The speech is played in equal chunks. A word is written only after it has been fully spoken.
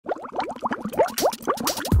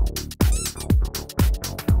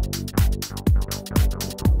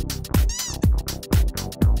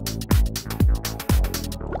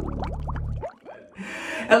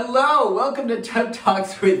Hello, welcome to Tub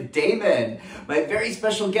Talks with Damon. My very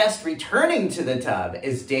special guest returning to the tub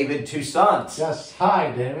is David Toussaint. Yes,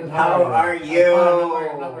 hi David. How are you?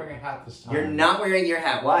 I'm not wearing a hat this time. You're not wearing your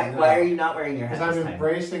hat. Why? No. Why are you not wearing your hat Because this I'm time?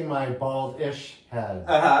 embracing my bald-ish head.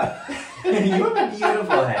 You have a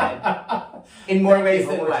beautiful head. In more ways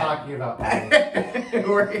than we're one. talking about.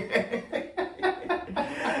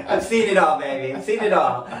 I've seen it all, baby. I've seen it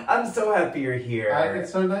all. I'm so happy you're here.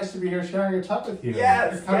 It's so nice to be here sharing a tub with you.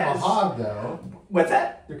 Yes, You're kind of a hog, though. What's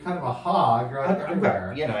that? You're kind of a hog. You're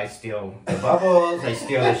everywhere. You know, I steal the bubbles, I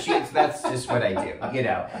steal the sheets. That's just what I do, you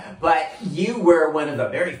know. But you were one of the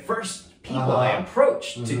very first people I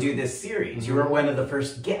approached to do this series. You were one of the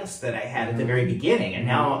first guests that I had at the very beginning, and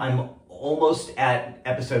now I'm almost at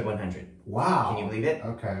episode 100. Wow. Can you believe it?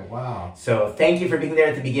 Okay, wow. So thank you for being there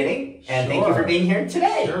at the beginning, and thank you for being here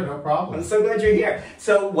today. Sure, no problem. I'm so glad you're here.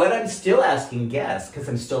 So what I'm still asking guests, because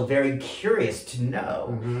I'm still very curious to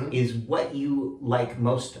know, is what you like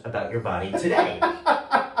most about your body today.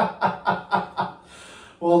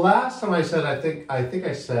 Well, last time I said, I think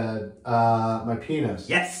I said my penis.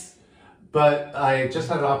 Yes. But I just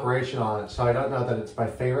had an operation on it, so I don't know that it's my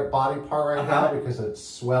favorite body part right now because it's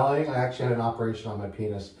swelling. I actually had an operation on my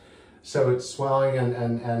penis. So it's swelling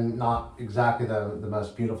and not exactly the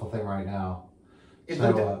most beautiful thing right now.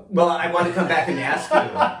 So, well, I want to come back and ask you,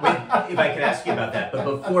 if I could ask you about that. But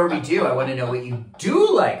before we do, I want to know what you do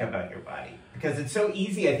like about your body. Because it's so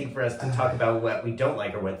easy, I think, for us to talk about what we don't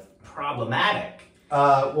like or what's problematic.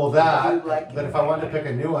 Well, that, but if I wanted to pick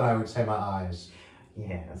a new one, I would say my eyes.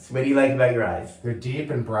 Yes. What do you like about your eyes? They're deep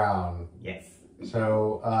and brown. Yes.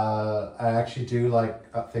 So I actually do like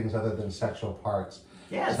things other than sexual parts.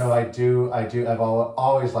 Yes. So I do. I've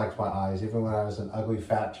always liked my eyes, even when I was an ugly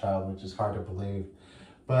fat child, which is hard to believe.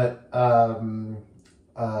 But yeah,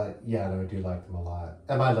 no, I do like them a lot.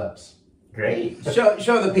 And my lips. Great. Show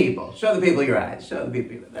the people. Show the people your eyes. Show the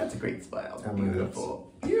people. That's a great smile.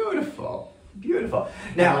 Beautiful. Beautiful. Beautiful.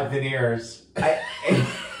 Now, my veneers. Is that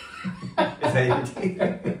your teeth?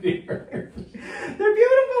 They're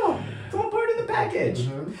beautiful. It's all part of the package.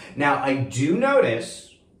 Now, I do notice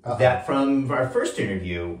that from our first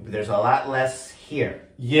interview, there's a lot less here.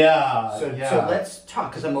 Yeah. So let's talk,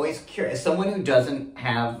 because I'm always curious. As someone who doesn't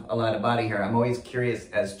have a lot of body hair, I'm always curious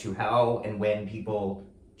as to how and when people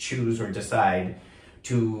choose or decide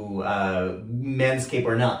to manscape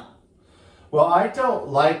or not. Well, I don't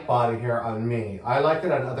like body hair on me. I like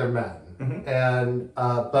it on other men. And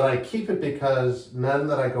but I keep it because men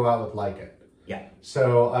that I go out with like it. Yeah.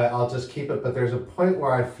 So I'll just keep it. But there's a point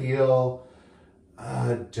where I feel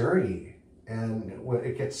dirty, and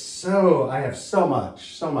it gets so. I have so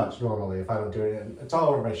much normally if I don't do it. It's all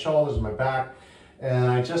over my shoulders and my back, and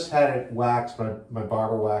I just had it waxed. My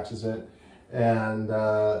barber waxes it, and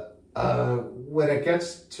when it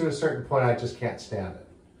gets to a certain point, I just can't stand it.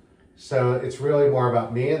 So it's really more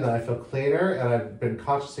about me, and then I feel cleaner, and I've been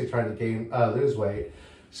consciously trying to lose weight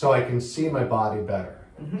so I can see my body better.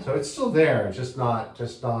 So it's still there, just not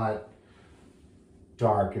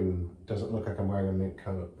dark and doesn't look like I'm wearing a mink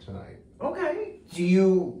coat tonight. Okay. Do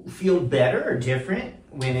you feel better or different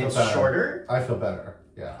when it's shorter? I feel better,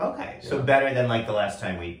 yeah. Okay, so better than like the last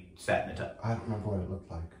time we sat in the tub. I don't remember what it looked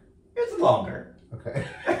like. It was longer. Okay.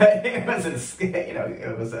 It wasn't, you know,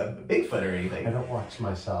 it was a Bigfoot or anything. I don't watch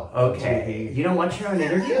myself. Okay. You don't watch your own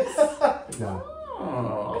interviews? No.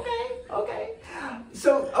 Oh, okay.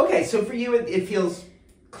 So for you, it feels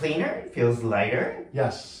cleaner? It feels lighter?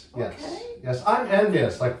 Yes. Okay. Yes. I'm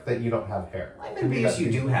envious, like, that you don't have hair. I'm envious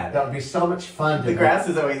you do have it. That would be so much fun. The grass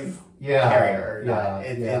is always hairier.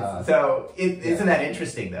 Isn't that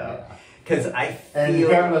interesting, though? Because I feel... And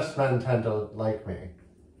hairless men tend to like me.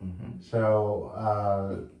 So,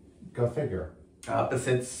 go figure.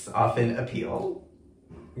 Opposites often appeal.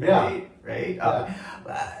 Right? Yeah.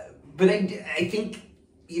 But I think,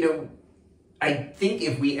 you know, I think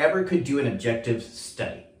if we ever could do an objective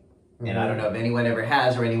study, and I don't know if anyone ever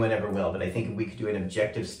has or anyone ever will, but I think if we could do an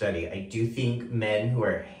objective study, I do think men who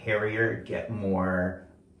are hairier get more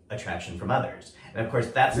attraction from others. And of course,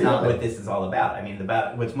 that's not what this is all about. I mean,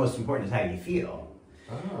 what's most important is how you feel.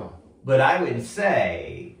 Oh. But I would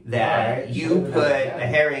say that you put a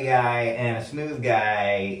hairy guy and a smooth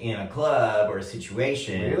guy in a club or a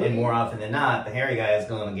situation, and more often than not, the hairy guy is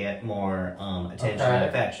going to get more attention and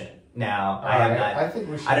affection. Now, I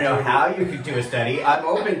don't know how you could do a study. I'm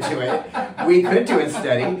open to it. We could do a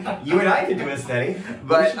study. You and I could do a study.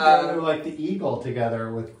 But we should go like the eagle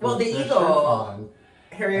together with the eagle eagle.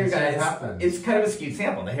 Harrier And so it guys, happens. it's kind of a skewed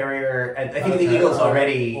sample. The Harrier, I think the Eagles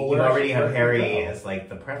already, Well, you where already should have we Harry go? as like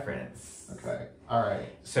the preference. Okay. All right.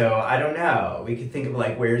 So I don't know. We could think of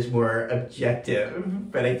like where's more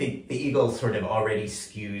objective, but I think the Eagles sort of already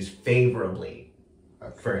skews favorably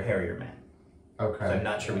for Harrier men. Okay. So I'm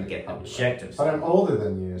not sure we get objective. But I'm older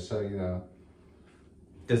than you, so you know.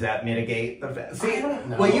 Does that mitigate the fact? See, I don't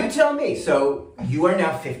know. well, you tell me. So you are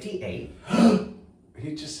now 58.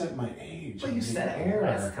 He just said my age. Well, you said it Error.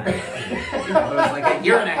 last time. It was like a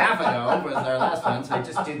year and a half ago was our last one, so I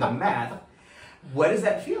just did the math. What does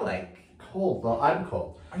that feel like? Cold. Well, I'm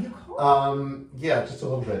cold. Are you cold? Yeah, just a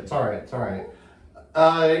little bit. It's all right. It's all right.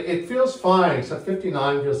 It feels fine, except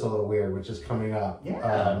 59 feels a little weird, which is coming up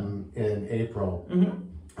in April.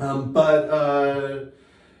 Mm-hmm. But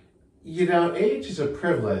you know, age is a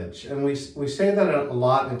privilege, and we say that a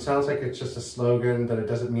lot, and it sounds like it's just a slogan, that it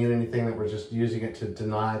doesn't mean anything, that we're just using it to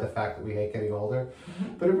deny the fact that we hate getting older.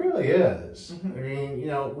 Mm-hmm. But it really is. Mm-hmm. I mean, you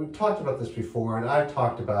know, we've talked about this before, and I've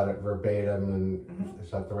talked about it verbatim, and is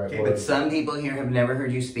that the right Okay, word? but some people here have never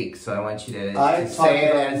heard you speak, so I want you to I've say talked it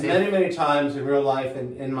about as it if... many times in real life,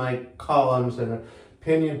 in my columns and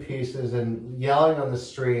opinion pieces and yelling on the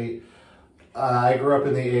street. I grew up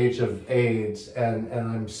in the age of AIDS, and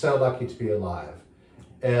I'm so lucky to be alive.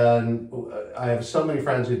 And I have so many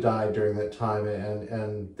friends who died during that time,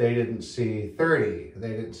 and they didn't see 30, they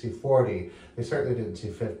didn't see 40, they certainly didn't see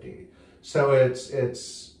 50. So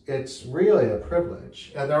it's really a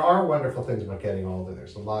privilege. And there are wonderful things about getting older.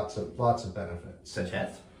 There's lots of benefits. Such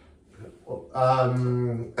as?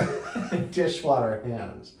 Dishwater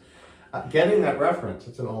hands. Getting that reference,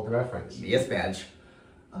 it's an old reference. Yes, badge.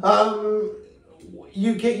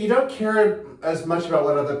 You don't care as much about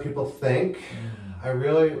what other people think. I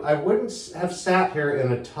wouldn't have sat here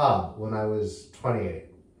in a tub when I was 28.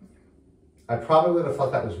 I probably would have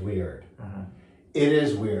thought that was weird. Uh-huh. It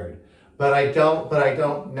is weird, but I don't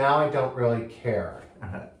really care.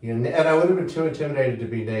 Uh-huh. You know, and I would have been too intimidated to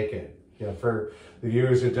be naked. You know, for the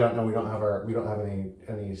viewers who don't know, we don't have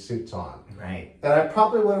any suits on. Right. And I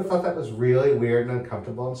probably would have thought that was really weird and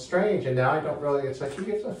uncomfortable and strange. And now I don't really. It's like, who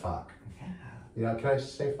gives a fuck? Yeah. You know, can I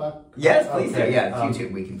say fuck? Yes, please Okay. do. Yeah,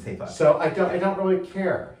 YouTube, we can say fuck. So I don't really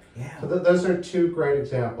care. Yeah. So those are two great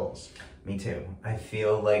examples. Me too. I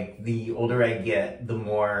feel like the older I get, the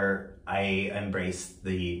more I embrace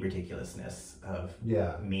the ridiculousness of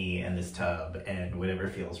me and this tub and whatever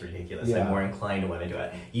feels ridiculous. Yeah. I'm more inclined to want to do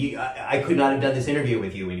it. I could not have done this interview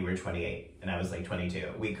with you when you were 28 and I was like 22.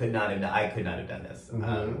 I could not have done this.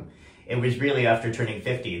 Mm-hmm. It was really after turning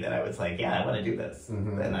 50 that I was like, yeah, I want to do this.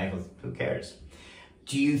 Mm-hmm. And I was, who cares?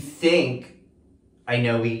 Do you think, I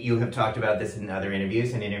know you have talked about this in other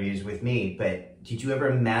interviews and interviews with me, but did you ever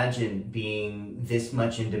imagine being this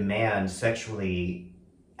much in demand sexually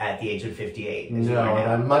at the age of 58? No,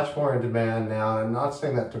 and I'm much more in demand now. I'm not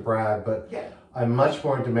saying that to brag, but Yeah. I'm much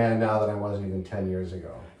more in demand now than I was even 10 years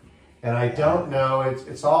ago. And I don't know,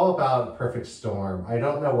 it's all about a perfect storm. I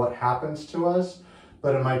don't know what happens to us,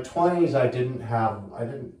 but in my 20s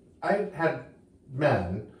I had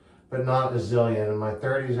men, but not a zillion. In my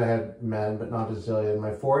 30s I had men, but not a zillion. In my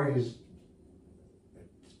 40s,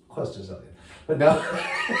 close to a zillion. But no.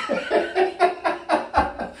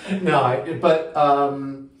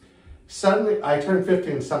 Suddenly I turned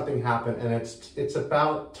 50 and something happened, and it's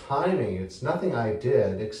about timing. It's nothing I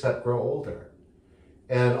did except grow older.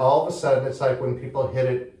 And all of a sudden it's like when people hit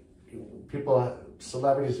it,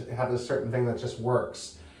 celebrities have a certain thing that just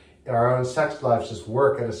works. Our own sex lives just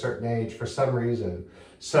work at a certain age for some reason.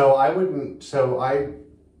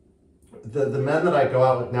 The men that I go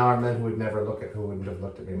out with now are men who wouldn't have looked at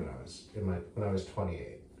me when I was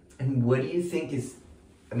 28. And what do you think is,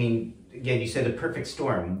 I mean, again, you said the perfect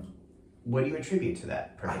storm. What do you attribute to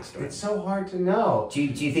that perfect storm? It's so hard to know. Do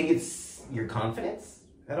you think it's your confidence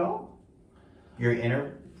at all? Your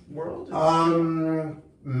inner world?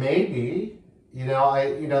 Maybe.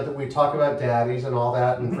 That we talk about daddies and all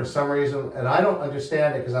that, and for some reason, and I don't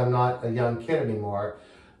understand it because I'm not a young kid anymore,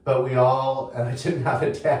 but we all, and I didn't have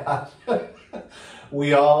a dad,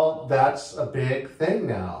 that's a big thing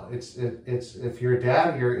now. It's if you're a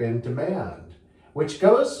dad, you're in demand. Which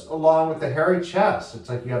goes along with the hairy chest. It's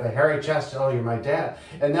like you have a hairy chest, oh, you're my dad.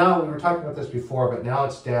 And now, we were talking about this before, but now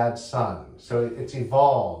it's dad's son. So it's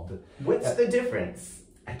evolved. What's the difference?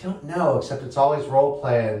 I don't know, except it's always role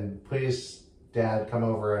play and please, dad, come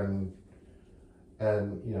over and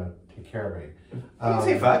take care of me. You can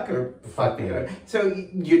say fuck or fuck me. So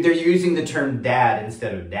they're using the term dad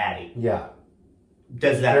instead of daddy. Yeah.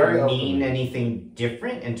 Does that Very mean openly. anything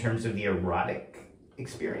different in terms of the erotic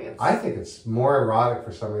experience? I think it's more erotic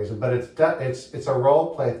for some reason, but it's a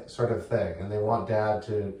role play sort of thing, and they want dad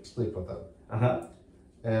to sleep with them.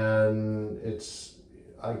 And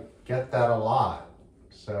I get that a lot.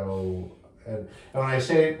 So, and when I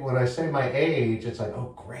say my age, it's like,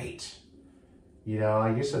 oh, great. You know,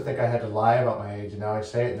 I used to think I had to lie about my age, and now I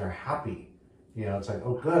say it, and they're happy. You know, it's like,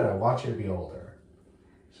 oh, good, I want you to be older.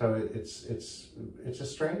 So it's a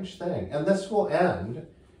strange thing, and this will end,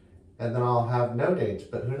 and then I'll have no dates,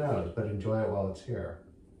 but who knows? But enjoy it while it's here.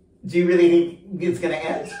 Do you really think it's going to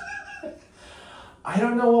end? I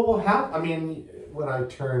don't know what will happen. I mean, when I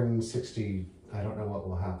turn 60, I don't know what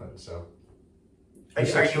will happen. So, are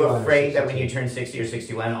you afraid that when you turn 60 or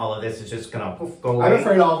 61, all of this is just going to go away? I'm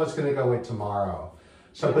afraid all of it's going to go away tomorrow.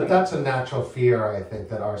 So, but that's a natural fear, I think,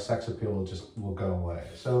 that our sex appeal will go away.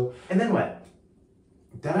 So, and then what?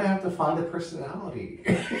 Then I have to find a personality.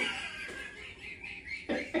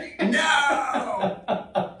 No!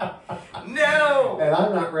 No! And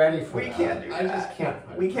I'm not ready for that. We can't do that. I just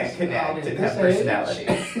can't. We can't connect and have personality.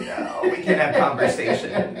 No, we can't have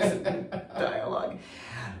conversations and dialogue.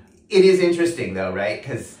 It is interesting, though, right?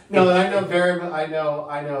 Because I know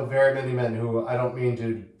very many men who, I don't mean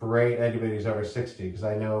to berate anybody who's over 60, because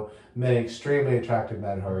I know many extremely attractive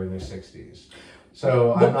men who are in their 60s.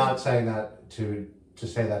 So I'm not saying that to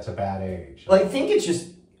say that's a bad age. Well, I think it's just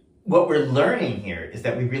what we're learning here is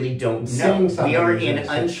that we really don't know. We are in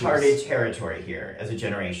uncharted territory here as a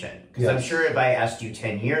generation. Because I'm sure if I asked you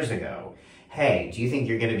 10 years ago, hey, do you think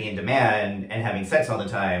you're going to be in demand and having sex all the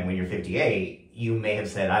time when you're 58? You may have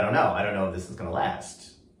said, I don't know. I don't know if this is going to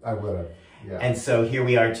last. I would have, yeah. And so here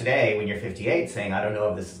we are today when you're 58 saying, I don't know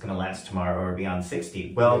if this is going to last tomorrow or beyond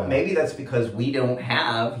 60. Well, maybe that's because you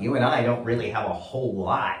and I don't really have a whole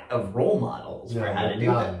lot of role models for how to do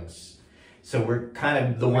this. So we're kind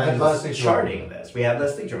of the ones charting this. We have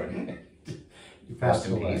Leslie Jordan. You passed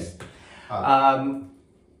away.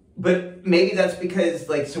 But maybe that's because,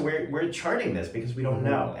 we're charting this because we don't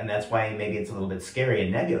know. And that's why maybe it's a little bit scary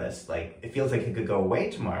and nebulous. Like, it feels like it could go away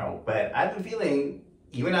tomorrow. But I have a feeling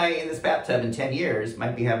you and I in this bathtub in 10 years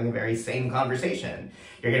might be having the very same conversation.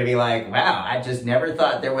 You're going to be like, wow, I just never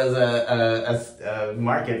thought there was a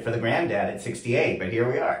market for the granddad at 68, but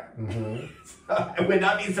here we are. So I would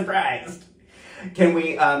not be surprised. Can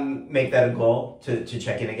we make that a goal to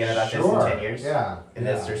check in again about this in 10 years? Yeah.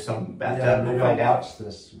 Unless there's some bathtub. Maybe I'll watch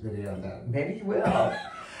this video then. Maybe you will.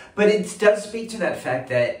 But it does speak to that fact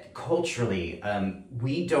that culturally,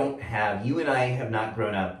 you and I have not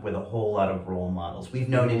grown up with a whole lot of role models. We've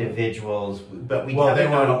known individuals, but we haven't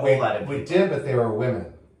known a whole lot of people. We did, but they were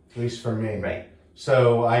women, at least for me. Right.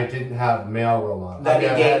 So I didn't have male role models.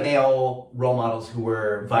 Male role models who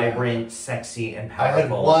were vibrant, sexy, and powerful. I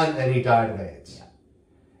had one, and he died of AIDS. Yeah.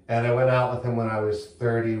 And I went out with him when I was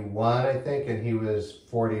 31, I think, and he was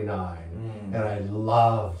 49. And I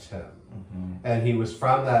loved him. And he was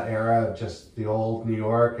from that era of just the old New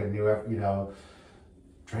York, and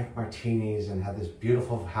drank martinis and had this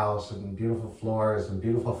beautiful house and beautiful floors and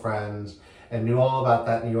beautiful friends, and knew all about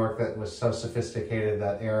that New York that was so sophisticated,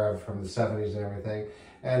 that era from the 70s and everything.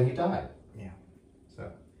 And he died. Yeah.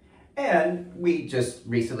 So. And we just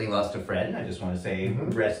recently lost a friend. I just want to say,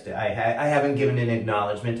 I haven't given an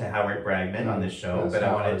acknowledgement to Howard Bragman on this show, but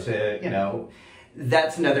I wanted to,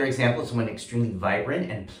 that's another example of someone extremely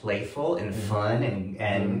vibrant and playful and fun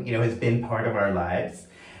and has been part of our lives.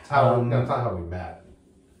 That's not how we met.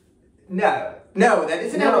 No, that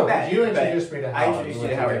isn't how we met. You introduced me to Howard. I introduced you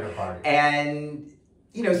to Howard. And,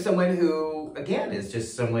 someone who, again, is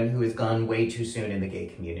just someone who has gone way too soon in the gay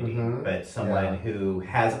community, but someone who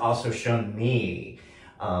has also shown me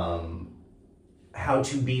how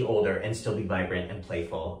to be older and still be vibrant and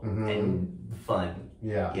playful and fun.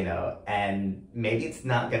 Yeah. And maybe it's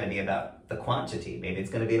not going to be about the quantity. Maybe it's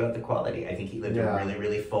going to be about the quality. I think he lived a really,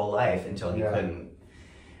 really full life until he couldn't.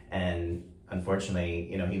 And unfortunately,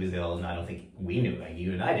 he was ill, and I don't think we knew it.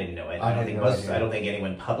 You and I didn't know it. I don't think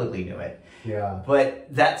anyone publicly knew it. Yeah. But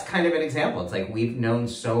that's kind of an example. It's like we've known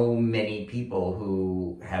so many people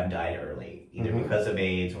who have died early, either because of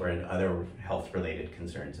AIDS or in other health-related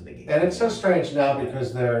concerns of the gay community. And it's so strange now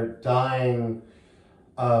because they're dying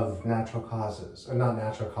of natural causes, or not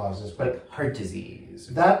natural causes, but like heart disease.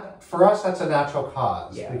 That, for us, that's a natural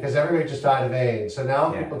cause, because everybody just died of AIDS. So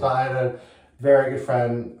now people die of a very good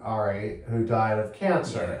friend, Ari, who died of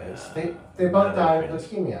cancer. They both died of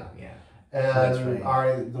leukemia. Yeah. And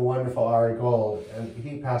Ari, the wonderful Ari Gold, and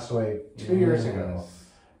he passed away 2 years ago.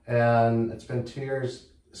 And it's been 2 years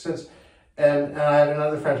since. And I had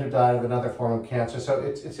another friend who died of another form of cancer. So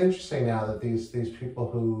it's interesting now that these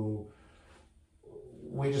people who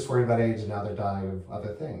we just worried about AIDS and now they're dying of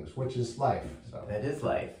other things, which is life. So. That is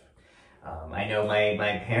life. I know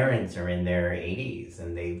my parents are in their 80s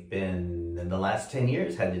and they've been, in the last 10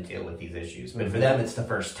 years, had to deal with these issues. But for them, it's the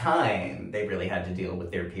first time they really had to deal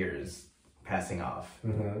with their peers passing off.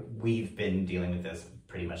 We've been dealing with this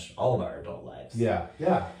pretty much all of our adult lives. Yeah,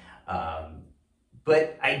 yeah.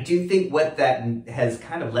 But I do think what that has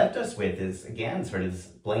kind of left us with is, again, sort of this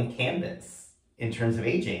blank canvas in terms of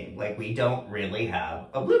aging. Like, we don't really have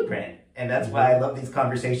a blueprint. And that's why I love these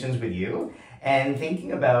conversations with you. And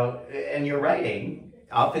thinking about, and your writing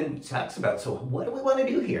often talks about, so what do we want to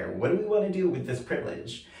do here? What do we want to do with this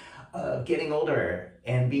privilege of getting older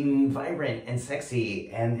and being vibrant and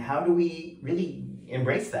sexy? And how do we really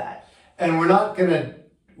embrace that? And we're not gonna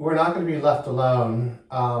be left alone.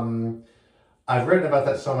 I've written about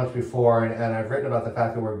that so much before, and I've written about the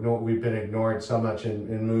fact that we've been ignored so much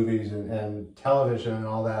in movies and television and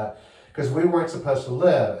all that, because we weren't supposed to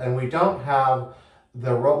live, and we don't have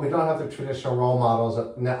the traditional role models.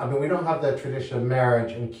 I mean, we don't have the tradition of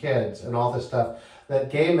marriage and kids and all this stuff that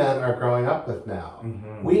gay men are growing up with now.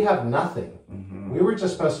 We have nothing. We were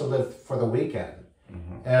just supposed to live for the weekend.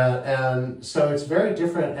 And so it's very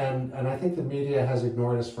different, and I think the media has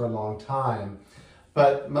ignored us for a long time.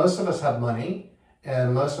 But most of us have money,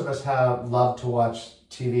 and most of us love to watch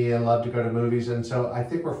TV and love to go to movies, and so I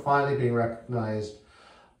think we're finally being recognized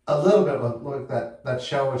a little bit with that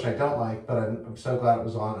show, which I don't like, but I'm so glad it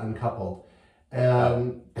was on, Uncoupled.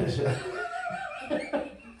 And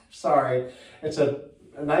sorry, it's a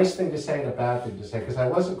nice thing to say and a bad thing to say, because I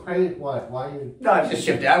wasn't crazy. What? Why you? No, I'm just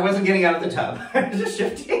shifting. I wasn't getting out of the tub. I was just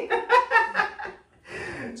shifting.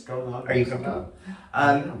 It's going on. Are you comfortable?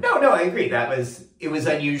 No, I agree. It was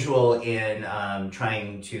unusual in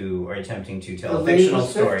trying to or attempting to tell a fictional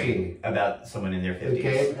story about someone in their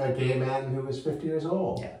 50s. A gay man who was 50 years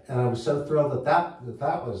old. Yeah. And I was so thrilled that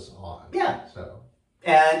was on. Yeah. So.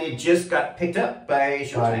 And it just got picked up by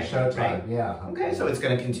Showtime. Right? Yeah. Okay, so it's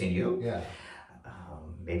going to continue. Yeah.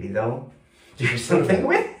 Maybe they'll do something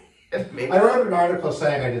with it. Maybe. I wrote an article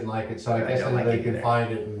saying I didn't like it, so I guess anybody like can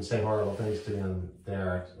find it and say horrible things to me on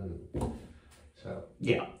there. And so.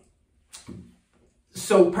 Yeah.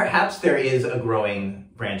 So perhaps there is a growing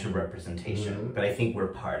branch of representation, but I think we're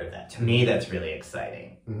part of that. To me, that's really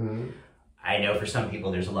exciting. I know for some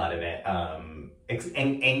people there's a lot of it.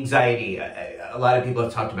 Anxiety. A lot of people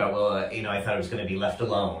have talked about, well, I thought I was going to be left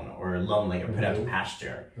alone or lonely or put out to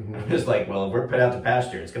pasture. I'm just like, well, if we're put out to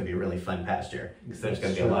pasture, it's going to be a really fun pasture because there's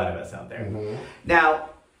going to be a lot of us out there.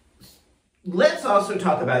 Now, let's also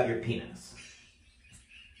talk about your penis.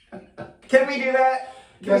 Can we do that?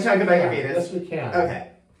 Can we talk about your penis? Yes, we can.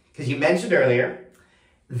 Okay. Because you mentioned earlier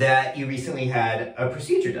that you recently had a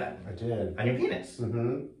procedure done. I did. On your penis.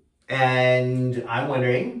 And I'm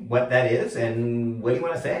wondering what that is and what do you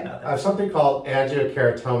want to say about that? I have something called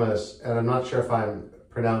angiokeratomas, and I'm not sure if I'm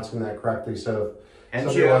pronouncing that correctly. So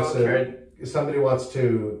if somebody wants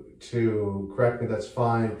to correct me, that's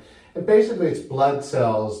fine. And basically it's blood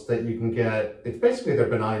cells that you can get. It's basically they're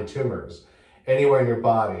benign tumors anywhere in your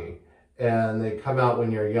body. And they come out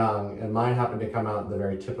when you're young, and mine happened to come out in the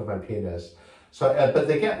very tip of my penis. So, but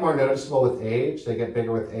they get more noticeable with age. They get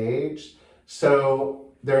bigger with age.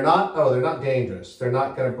 So they're not dangerous. They're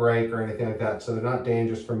not going to break or anything like that. So they're not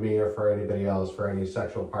dangerous for me or for anybody else, for any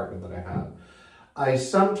sexual partner that I have.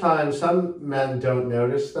 Some men don't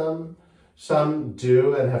notice them. Some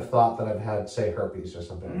do and have thought that I've had, say, herpes or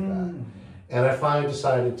something like that. And I finally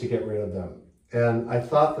decided to get rid of them. And I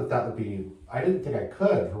thought that would be, I didn't think I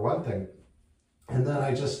could, for one thing. And then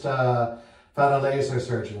I just found a laser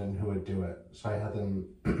surgeon who would do it. So I had them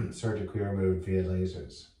surgically removed via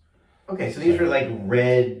lasers. Okay, so these are like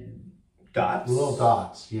red dots? Little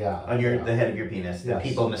dots, yeah. On the head of your penis that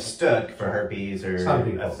people mistook for herpes or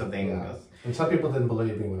something else. And some people didn't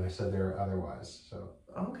believe me when I said they were otherwise. So.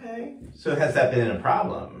 Okay. So has that been a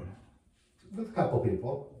problem? With a couple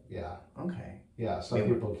people, yeah. Okay. Yeah, some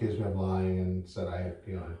people accused me of lying and said I had,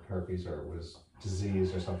 herpes or was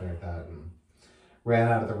disease or something like that, and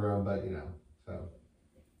ran out of the room, but so.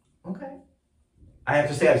 Okay. I have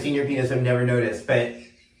to say, I've seen your penis, I've never noticed, but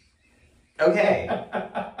okay.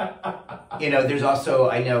 There's also,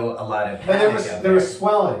 I know a lot of panic. And there was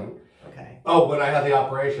swelling. Okay. Oh, when I had the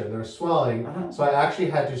operation, there was swelling. So I actually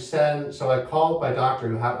had to so I called my doctor,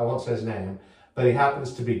 who I won't say his name, but he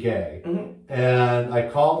happens to be gay. And I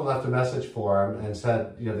called and left a message for him and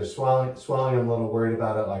said, there's swelling, I'm a little worried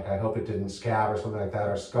about it, like I hope it didn't scab or something like that,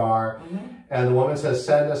 or scar. And the woman says,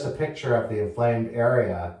 send us a picture of the inflamed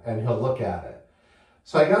area and he'll look at it.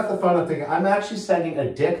 So I got off the phone and thinking, I'm actually sending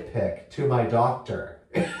a dick pic to my doctor.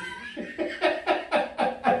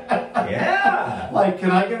 Yeah. like,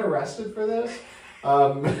 can I get arrested for this?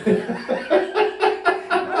 No,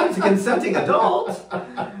 it's a consenting adult.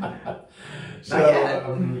 But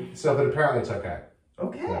apparently it's okay.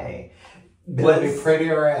 Okay. It'll be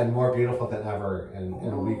prettier and more beautiful than ever in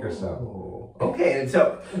a week or so. Okay, and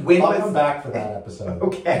so when I'll come back for that episode.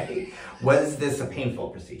 Okay. Was this a painful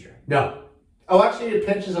procedure? No. Oh, actually, it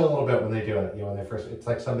pinches a little bit when they do it. You know, when they first, it's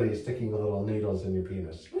like somebody sticking the little needles in your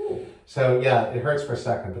penis. Ooh. So yeah, it hurts for a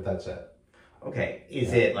second, but that's it. Okay.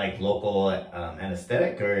 Is it like local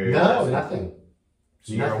anesthetic or? No, nothing.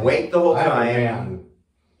 So you're awake the whole time,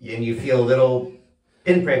 and you feel a little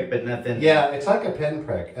pinprick, but nothing. Yeah, it's like a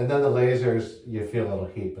pinprick, and then the lasers, you feel a little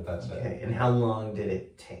heat, but that's it. Okay. And how long did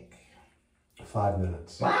it take? 5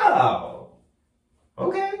 minutes. Wow.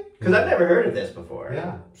 Okay. Because I've never heard of this before.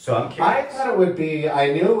 Yeah. So I'm curious. I thought it would be,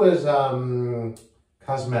 I knew it was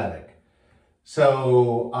cosmetic.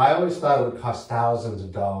 So I always thought it would cost thousands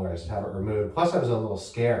of dollars to have it removed. Plus I was a little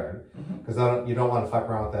scared because you don't want to fuck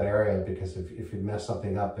around with that area because if you mess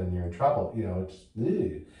something up then you're in trouble. You know, it's,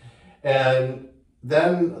 ugh. And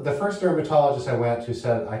then the first dermatologist I went to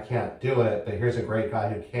said, I can't do it, but here's a great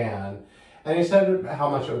guy who can. And he said how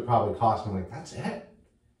much it would probably cost. I'm like, that's it?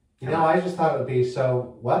 You know, I just thought it would be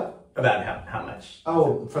so, what? About how much?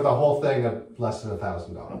 Oh, for the whole thing of less than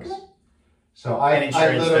 $1,000. Okay. So and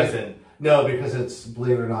insurance doesn't? No, because it's,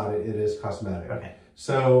 believe it or not, it is cosmetic. Okay.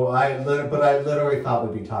 So I literally thought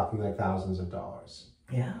we'd be talking like thousands of dollars.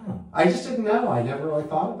 Yeah. I just didn't know. I never really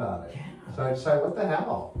thought about it. Yeah. So I decided, what the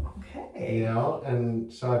hell? Okay. You know,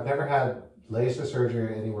 and so I've never had laser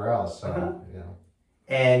surgery anywhere else. So, you know.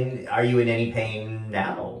 And are you in any pain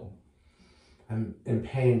now? I'm in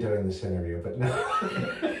pain during this interview, but no.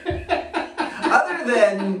 Other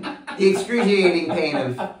than the excruciating pain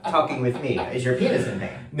of talking with me, is your penis in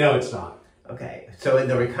pain? No, it's not. Okay, so in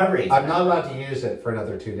the recovery... I'm not allowed to use it for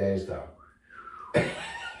another 2 days, though.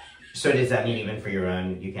 So does that mean even for your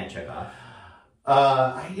own, you can't check off?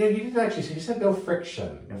 Yeah, you didn't actually say, you said no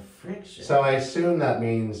friction. No friction. So I assume that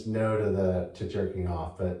means no to jerking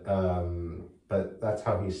off, but that's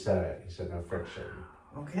how he said it. He said no friction.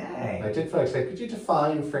 Okay. I did feel like saying, could you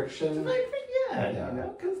define friction? Yeah. You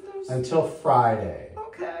know, there's... Until Friday.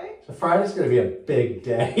 Okay. So Friday's going to be a big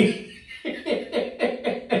day.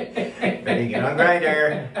 Better get on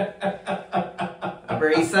Grindr. Upper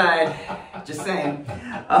East Side. Just saying.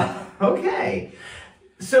 Okay.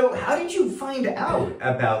 So how did you find out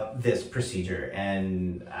about this procedure?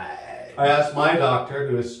 And I asked my doctor,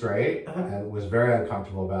 who is straight, and was very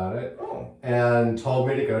uncomfortable about it, and told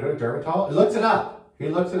me to go to a dermatologist. He looked it up. He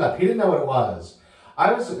looked it up. He didn't know what it was.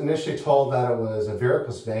 I was initially told that it was a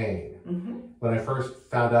varicose vein when I first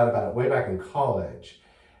found out about it way back in college.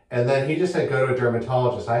 And then he just said, go to a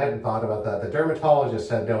dermatologist. I hadn't thought about that. The dermatologist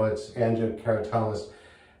said, no, it's angiokeratomas.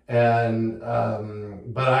 And,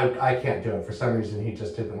 but I can't do it. For some reason, he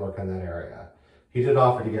just didn't work on that area. He did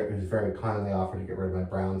offer to he was very kindly offered to get rid of my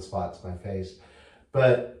brown spots on my face.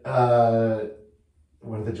 But,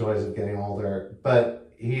 one of the joys of getting older. But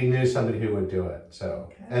he knew somebody who would do it.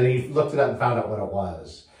 So, and he looked it up and found out what it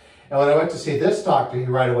was. And when I went to see this doctor, he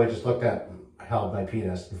right away just held my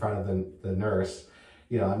penis in front of the nurse.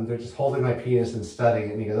 You know, they're just holding my penis and studying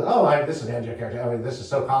it. And he goes, oh, this is angiokeratomas. I mean, this is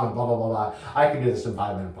so common, blah, blah, blah, blah. I can do this in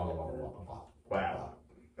 5 minutes, blah, blah, blah, blah, blah, blah. Wow.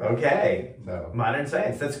 Okay. So, modern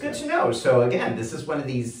science. That's good to know. So again, this is one of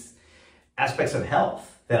these aspects of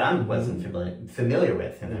health that I wasn't familiar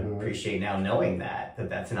with. And I appreciate now knowing that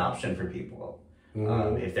that's an option for people.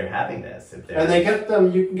 If they're having this. And they get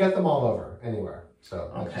them, you can get them all over, anywhere.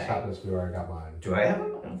 So that just happens to be where I got mine. Do I have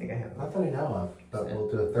them? I don't think I have them. Not that I know of, but we'll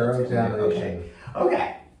do a thorough examination.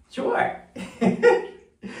 Okay, sure.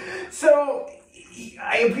 So,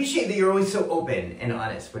 I appreciate that you're always so open and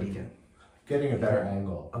honest. What do you do? Getting a better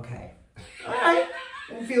angle. Okay. All right.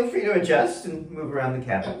 And feel free to adjust and move around the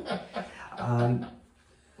cabin.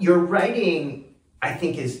 Your writing, I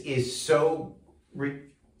think, is so...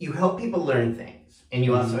 you help people learn things. And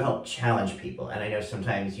you also help challenge people. And I know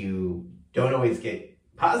sometimes you don't always get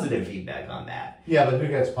positive feedback on that. Yeah, but who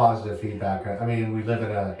gets positive feedback? I mean, we live in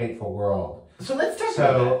a hateful world. So let's talk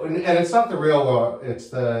about that. And it's not the real world, it's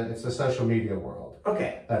the social media world.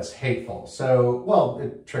 Okay. That's hateful. So, well,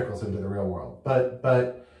 it trickles into the real world.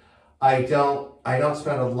 But I don't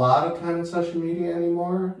spend a lot of time on social media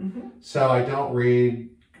anymore. So I don't read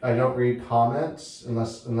comments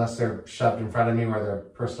unless they're shoved in front of me or they're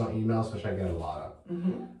personal emails, which I get a lot of.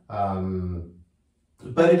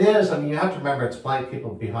 But it is, I mean, you have to remember it's blank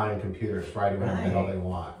people behind computers writing whatever the hell they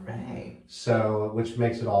want. Right. So, which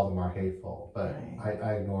makes it all the more hateful. But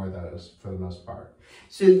I ignore those for the most part.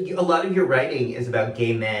 So a lot of your writing is about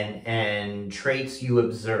gay men and traits you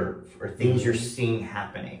observe or things you're seeing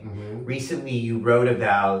happening. Recently, you wrote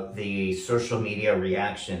about the social media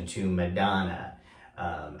reaction to Madonna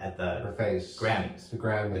at the Grammys. The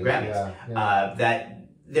Grammys. Yeah. That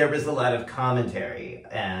there was a lot of commentary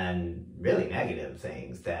and really negative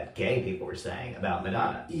things that gay people were saying about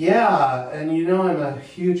Madonna. Yeah, and you know I'm a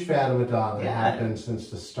huge fan of Madonna. It happened since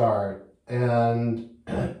the start. And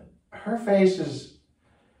her face is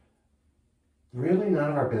really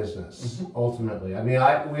none of our business, ultimately. I mean,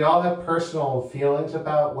 we all have personal feelings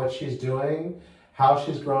about what she's doing, how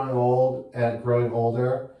she's growing old and growing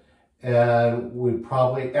older. And we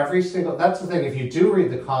probably, that's the thing, if you do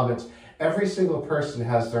read the comments, every single person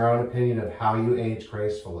has their own opinion of how you age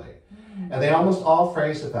gracefully. And they almost all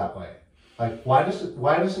phrase it that way. Like, why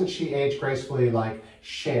doesn't she age gracefully like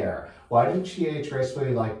Cher? Why didn't she age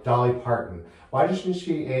gracefully like Dolly Parton? Why doesn't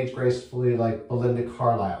she age gracefully like Belinda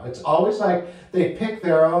Carlisle? It's always like they pick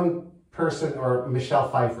their own person, or Michelle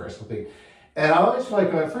Pfeiffer or something. And I always feel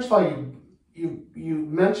like, first of all, you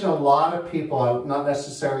mention a lot of people, not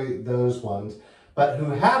necessarily those ones, but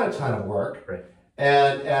who had a ton of work. Right.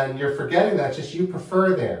 And you're forgetting that just you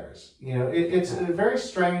prefer theirs. You know, it's a very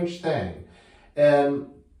strange thing. And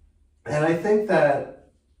I think that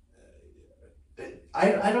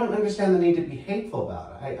I don't understand the need to be hateful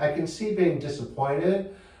about it. I can see being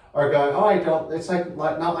disappointed or going, oh, it's like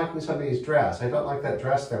not liking somebody's dress. I don't like that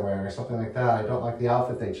dress they're wearing or something like that. I don't like the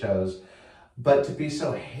outfit they chose. But to be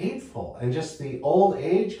so hateful and just the old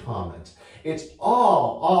age comments, it's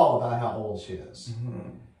all about how old she is.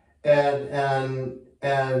 And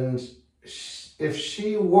if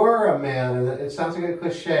she were a man, and it sounds like a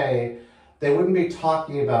cliche, they wouldn't be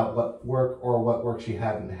talking about what work she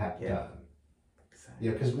hadn't done. Exactly.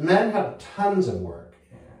 Yeah, because men have tons of work,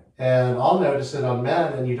 and I'll notice it on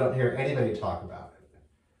men, and you don't hear anybody talk about it.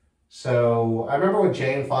 So I remember when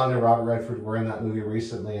Jane Fonda and Robert Redford were in that movie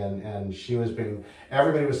recently, and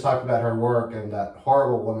everybody was talking about her work, and that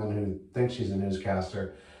horrible woman who thinks she's a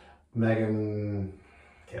newscaster, Megan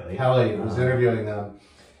Kelly was interviewing them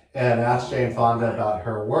and asked Jane Fonda about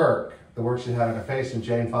her work, the work she had on her face, and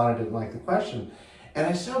Jane Fonda didn't like the question. And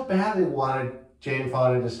I so badly wanted Jane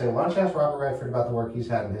Fonda to say, why don't you ask Robert Redford about the work he's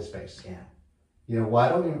had in his face? Yeah. You know, why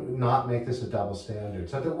don't we not make this a double standard?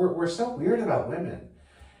 So that we're so weird about women.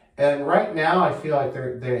 And right now I feel like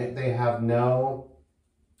they have no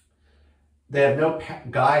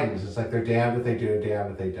guidance. It's like they're damned if they do and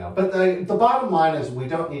damned if they don't. But the bottom line is we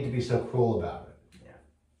don't need to be so cruel about it.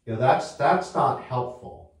 You know, that's not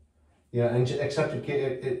helpful. You know, except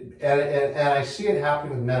and I see it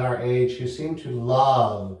happening with men our age who seem to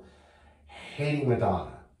love hating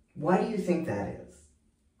Madonna. Why do you think that is?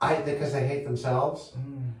 Because they hate themselves.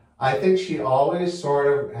 I think she always sort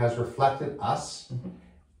of has reflected us,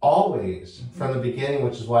 always from the beginning,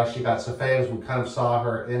 which is why she got so famous. We kind of saw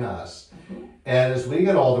her in us. And as we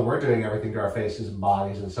get older, we're doing everything to our faces and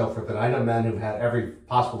bodies and so forth. And I know men who've had every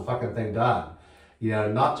possible fucking thing done. You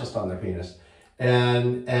know, not just on their penis,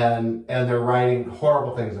 and they're writing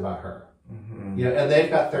horrible things about her. You know, and they've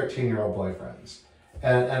got 13-year-old boyfriends,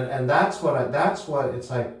 and that's what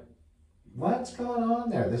it's like. What's going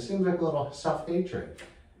on there? This seems like a little self-hatred.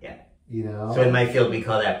 Yeah. You know. So in my field, we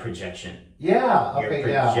call that projection. Yeah. Okay.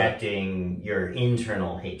 You're projecting your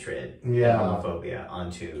internal hatred and homophobia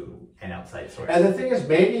onto an outside source. And the thing is,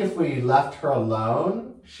 maybe if we left her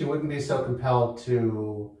alone, she wouldn't be so compelled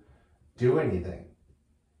to do anything.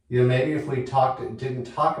 You know, maybe if we didn't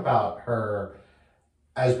talk about her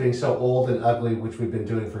as being so old and ugly, which we've been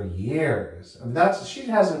doing for years. I mean, she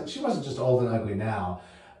wasn't just old and ugly now.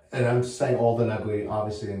 And I'm saying old and ugly,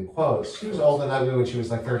 obviously in quotes. She was old and ugly when she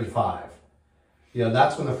was like 35. You know,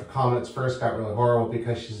 that's when the comments first got really horrible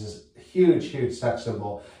because she's this huge, huge sex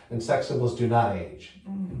symbol. And sex symbols do not age.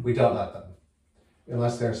 We don't let them.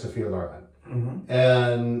 Unless they're Sophia Loren.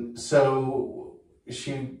 And so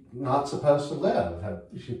she's not supposed to live.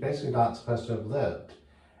 She's basically not supposed to have lived.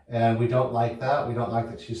 And we don't like that. We don't like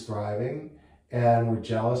that she's thriving. And we're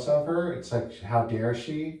jealous of her. It's like, how dare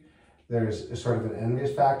she? There's a sort of an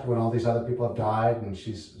envious factor when all these other people have died and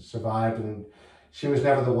she's survived. And she was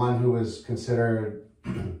never the one who was considered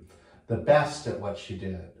the best at what she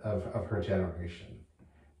did of her generation.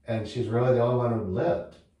 And she's really the only one who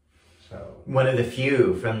lived. So one of the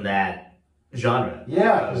few from that genre.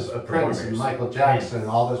 Yeah, because Prince and Michael Jackson and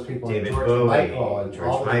all those people, David George Bowie, Michael and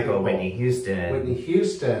George Michael, Whitney Houston. Whitney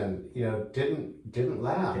Houston, you know, didn't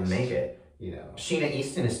last. Didn't make it. You know. Sheena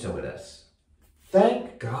Easton is still with us.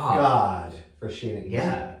 Thank God for Sheena Easton.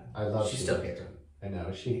 Yeah. I love She's Sheena still Easton. here. I know.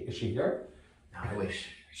 Is she here? No, I wish.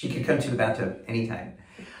 She could come to the bathtub anytime.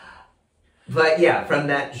 But yeah, from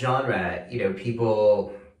that genre, you know,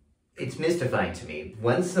 people, it's mystifying to me.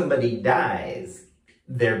 Once somebody dies,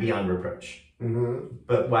 they're beyond reproach. Mm-hmm.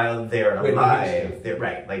 But while they're alive, they're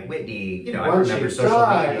right. Like Whitney, you know, I remember social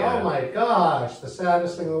media. Oh my gosh, the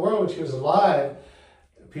saddest thing in the world when she was alive.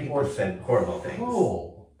 People said horrible things.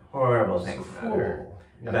 Cool. Horrible things about her.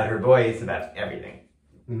 Yeah. About her voice, about everything.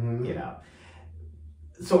 Mm-hmm. You know.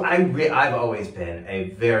 So I've always been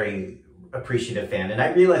a very appreciative fan, and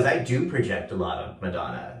I realize I do project a lot of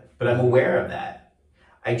Madonna, but I'm aware of that.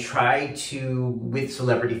 I try to, with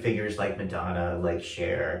celebrity figures like Madonna, like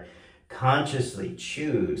Cher, consciously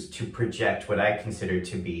choose to project what I consider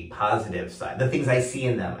to be positive side. The things I see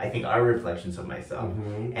in them, I think are reflections of myself.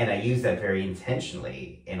 Mm-hmm. And I use that very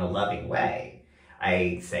intentionally in a loving way.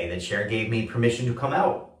 I say that Cher gave me permission to come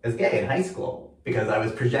out as gay in high school because I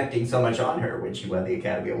was projecting so much on her when she won the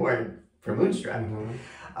Academy Award for Moonstruck.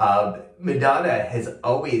 Mm-hmm. Madonna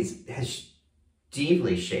has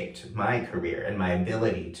deeply shaped my career and my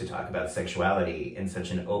ability to talk about sexuality in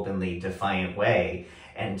such an openly defiant way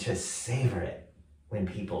and to savor it when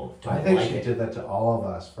people don't like it. I think she did that to all of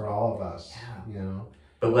us, for all of us, you know.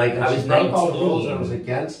 But like, I was 19. All the rules, and it was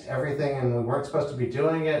against everything, and we weren't supposed to be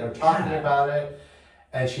doing it or talking about it.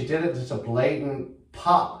 And she did it just a blatant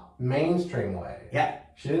pop mainstream way. Yeah.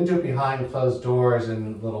 She didn't do it behind closed doors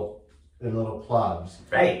in little clubs.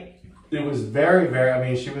 Right. It was very, very, I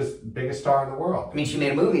mean, she was the biggest star in the world. I mean, she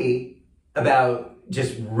made a movie about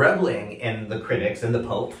just reveling in the critics and the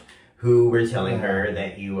Pope who were telling her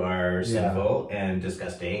that you are sinful and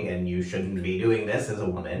disgusting and you shouldn't be doing this as a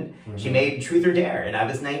woman. Mm-hmm. She made Truth or Dare, and I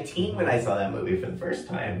was 19 when I saw that movie for the first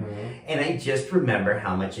time. Mm-hmm. And I just remember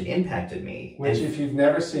how much it impacted me. Which, if you've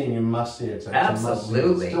never seen, you must see it. It's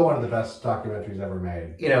absolutely. It's still one of the best documentaries ever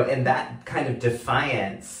made. You know, and that kind of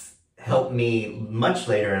defiance helped me much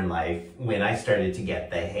later in life when I started to get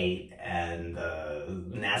the hate and the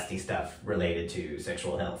nasty stuff related to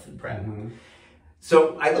sexual health and PrEP. Mm-hmm.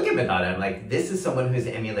 So I look at Madonna, I'm like, this is someone who's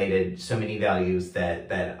emulated so many values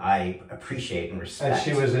that I appreciate and respect. And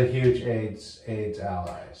she was a huge AIDS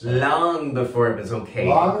ally. So. Long before it was okay.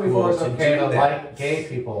 Long before it was okay to like gay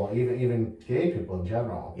people, even gay people in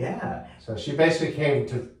general. Yeah. So she basically came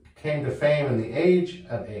to fame in the age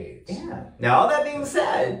of AIDS. Yeah. Now, all that being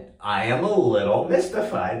said, I am a little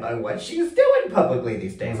mystified by what she's doing publicly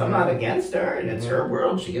these days. Mm-hmm. I'm not against her, and it's her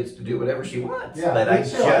world. She gets to do whatever she wants. Yeah, but I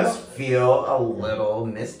just feel a little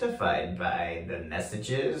mystified by the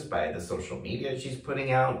messages, by the social media she's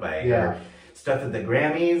putting out, by her stuff at the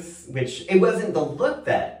Grammys, which it wasn't the look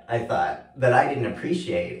that I thought, that I didn't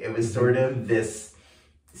appreciate. It was sort of this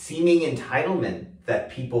seeming entitlement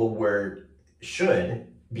that people should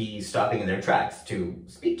be stopping in their tracks to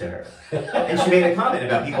speak to her. And she made a comment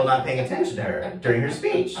about people not paying attention to her during her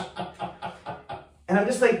speech. And I'm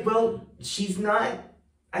just like, well, she's not,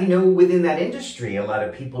 I know within that industry, a lot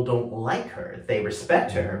of people don't like her. They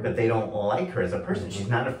respect her, but they don't like her as a person. She's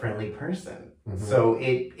not a friendly person. Mm-hmm. So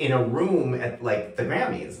in a room at like the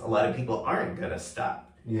Grammys, a lot of people aren't gonna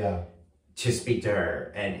stop to speak to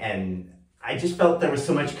her. And I just felt there was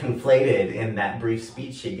so much conflated in that brief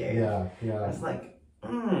speech she gave. I was like,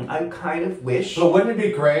 I kind of wish. But wouldn't it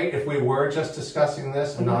be great if we were just discussing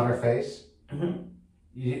this and not her face? Mm-hmm.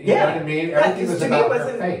 You know what I mean? Everything was about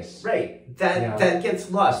her face. Right. That gets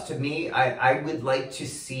lost. To me, I would like to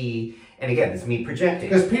see, and again, it's me projecting.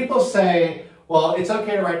 Because people say, well, it's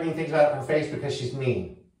okay to write mean things about her face because she's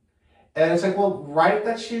mean. And it's like, well, write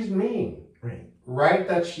that she's mean. Right. Write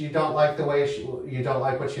that you don't like the way you don't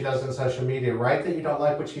like what she does on social media. Write that you don't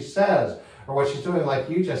like what she says or what she's doing, like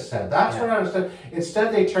you just said. That's what I understand.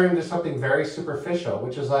 Instead, they turn into something very superficial,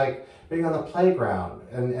 which is like being on the playground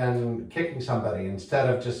and kicking somebody instead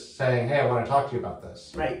of just saying, hey, I want to talk to you about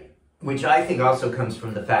this. Right. Which I think also comes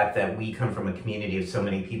from the fact that we come from a community of so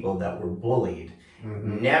many people that were bullied,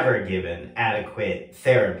 never given adequate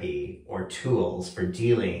therapy or tools for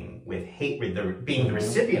dealing with hate, being the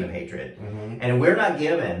recipient of hatred. And we're not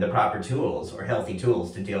given the proper tools or healthy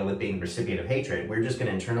tools to deal with being the recipient of hatred. We're just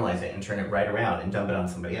going to internalize it and turn it right around and dump it on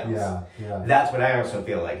somebody else. That's what I also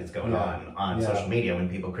feel like is going on social media when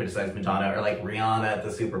people criticize Madonna or like Rihanna at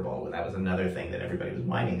the Super Bowl, when that was another thing that everybody was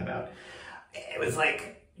whining about. It was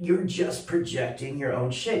like, you're just projecting your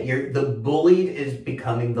own shit. The bullied is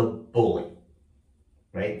becoming the bully.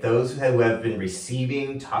 Right? Those who have been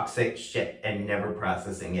receiving toxic shit and never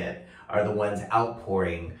processing it are the ones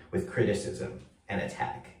outpouring with criticism and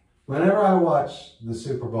attack. Whenever I watch the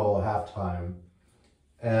Super Bowl at halftime,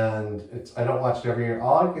 And I don't watch it every year.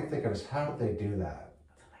 All I can think of is, how did they do that?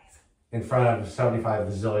 In front of 75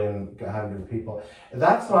 bazillion hundred people.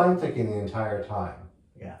 That's what I'm thinking the entire time.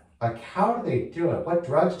 Yeah. Like, how do they do it? What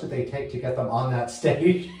drugs did they take to get them on that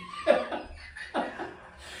stage?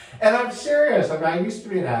 And I'm serious. I mean, I used to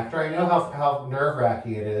be an actor. I know how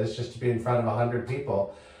nerve-wracking it is just to be in front of 100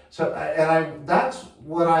 people. So, that's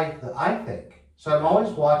what I think. So I'm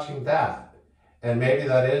always watching that. And maybe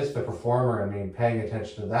that is the performer and me paying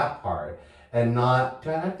attention to that part. And not, do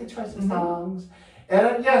I like the choice of songs?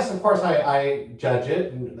 And yes, of course, I judge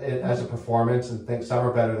it as a performance and think some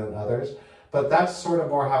are better than others. But that's sort of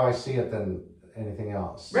more how I see it than anything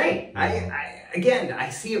else. Right. I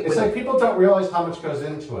see it. It's like people don't realize how much goes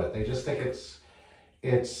into it. They just think it's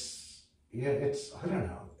I don't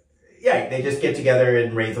know. Yeah, they just get together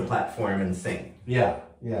and raise a platform and sing. Yeah,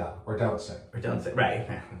 or don't sing. Or don't sing. Right.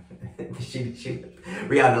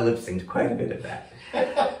 Rihanna lip synced quite a bit of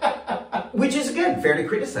that. Which is, again, fair to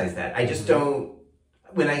criticize that. I just don't.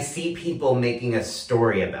 When I see people making a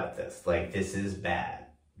story about this, like, this is bad.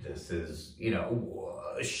 This is,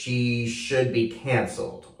 she should be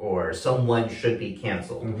canceled, or someone should be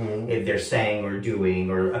canceled if they're saying or doing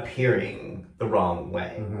or appearing the wrong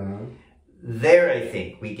way. There, I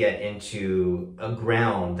think, we get into a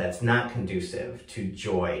ground that's not conducive to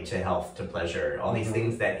joy, to health, to pleasure, all these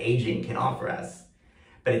things that aging can offer us.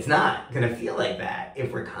 But it's not going to feel like that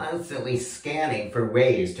if we're constantly scanning for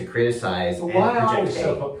ways to criticize and project hate. Why are we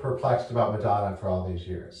so perplexed about Madonna for all these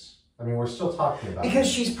years? I mean, we're still talking about because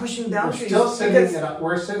it. she's pushing boundaries.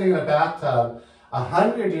 We're sitting in a bathtub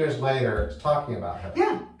 100 years later talking about her.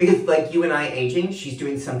 Yeah, because like you and I aging, she's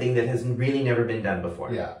doing something that has really never been done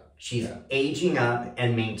before. Yeah. She's aging up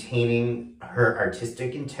and maintaining her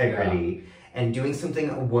artistic integrity and doing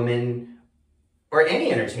something a woman or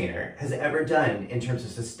any entertainer has ever done in terms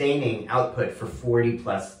of sustaining output for 40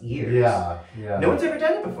 plus years. Yeah. No one's ever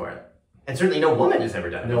done it before. And certainly no woman has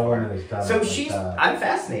ever done it before. No woman has done so it. So I'm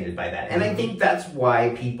fascinated by that. And I think that's why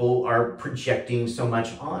people are projecting so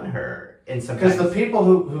much on her. Because the people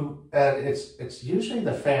who and it's usually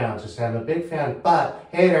the fans who say, I'm a big fan, but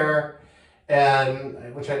hater,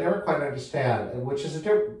 and which I never quite understand, which is a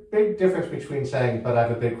big difference between saying, but I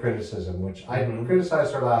have a big criticism, which I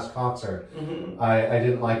criticized her last concert. I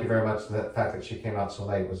didn't like it very much. The fact that she came out so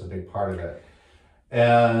late was a big part of it.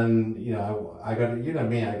 And, I go to,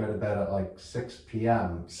 me, I go to bed at like 6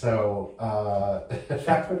 p.m. So, in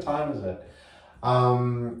fact, what time is it? I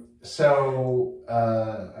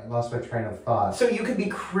lost my train of thought. So you could be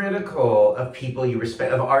critical of people you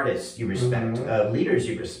respect, of artists you respect, of leaders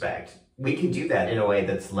you respect. We can do that in a way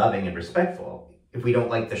that's loving and respectful. If we don't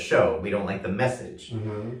like the show, we don't like the message.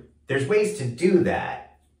 There's ways to do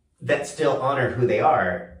that still honor who they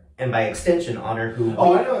are, and by extension, honor who...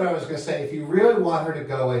 I know what I was going to say. If you really want her to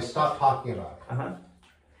go away, stop talking about her.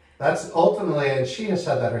 That's ultimately, and she has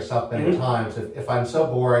said that herself many times, if I'm so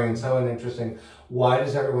boring and so uninteresting, why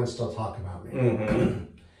does everyone still talk about me?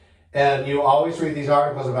 And you always read these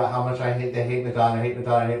articles about how much they hate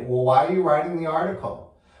Madonna, Well, why are you writing the article?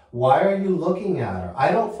 Why are you looking at her?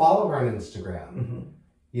 I don't follow her on Instagram,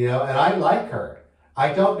 and I like her.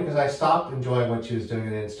 I don't, because I stopped enjoying what she was doing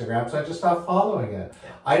on Instagram, so I just stopped following it.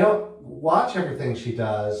 I don't watch everything she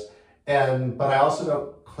does, but I also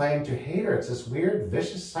don't claim to hate her. It's this weird,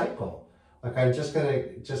 vicious cycle. Like, I'm just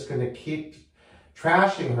gonna keep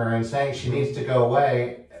trashing her and saying she needs to go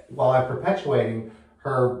away while I'm perpetuating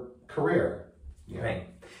her career. Right.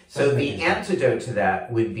 So the antidote to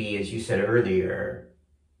that would be, as you said earlier,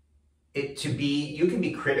 you can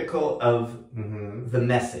be critical of the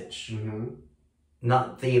message,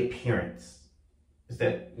 not the appearance. Is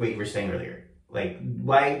that what you were saying earlier? Like,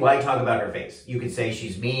 why talk about her face? You could say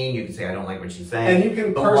she's mean, you could say I don't like what she's saying. And you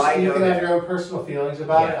can have your own personal feelings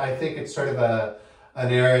about it. I think it's sort of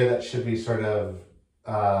an area that should be sort of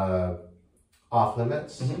off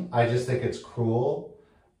limits. I just think it's cruel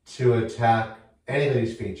to attack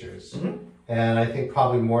anybody's features. And I think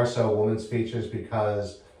probably more so women's features,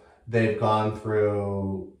 because they've gone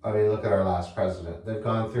through, look at our last president. They've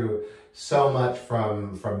gone through so much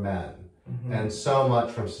from men and so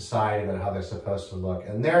much from society about how they're supposed to look.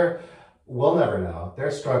 And we'll never know.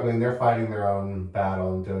 They're struggling. They're fighting their own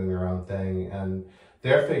battle and doing their own thing. And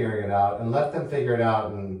they're figuring it out. And let them figure it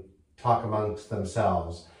out and talk amongst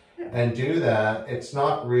themselves. And do that. It's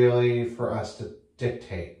not really for us to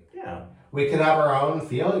dictate. We can have our own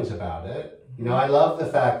feelings about it. I love the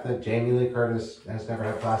fact that Jamie Lee Curtis has never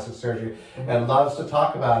had plastic surgery and loves to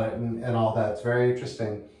talk about it and all that. It's very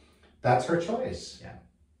interesting. That's her choice.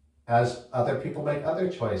 As other people make other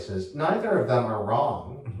choices. Neither of them are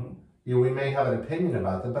wrong. we may have an opinion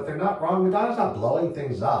about them, but they're not wrong. Madonna's not blowing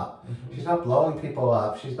things up. She's not blowing people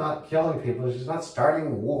up. She's not killing people. She's not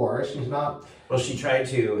starting wars. She's not... Well, she tried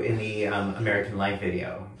to in the American Life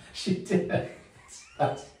video. She did.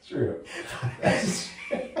 That's true.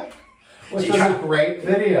 Which was a great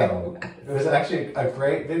video. It was actually a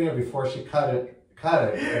great video before she cut it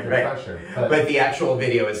under pressure. But the actual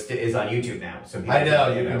video is on YouTube now. So I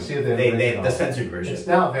know, you can see the censored version. It's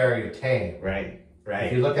now very tame. Right.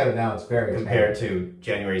 If you look at it now, it's very compared tame. to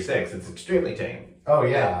January 6th, it's extremely tame. Oh,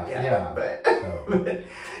 yeah. But,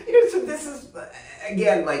 so this is,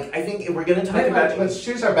 again, like, I think if we're going to talk about... Let's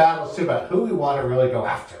choose our battles, too, about who we want to really go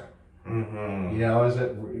after. Mm-hmm. You know, is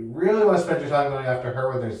it really want to spend your time going after her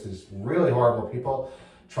where there's these really horrible people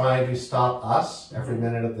trying to stop us every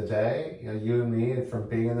minute of the day, you and me, from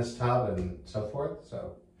being in this tub and so forth,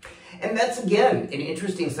 so... And that's, again, an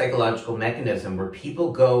interesting psychological mechanism where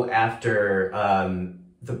people go after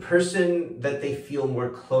the person that they feel more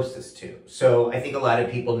closest to. So I think a lot of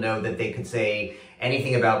people know that they could say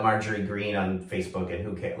anything about Marjorie Greene on Facebook and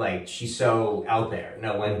who cares? Like, she's so out there.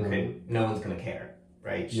 No one's going to care,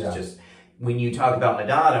 right? She's just, when you talk about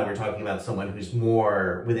Madonna, we're talking about someone who's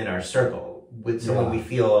more within our circle, with someone we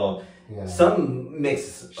feel some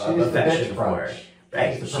mix of affection for.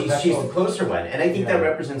 Right, she's the closer one. And I think that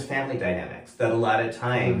represents family dynamics, that a lot of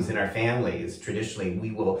times in our families, traditionally,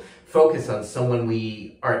 we will focus on someone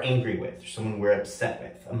we are angry with, someone we're upset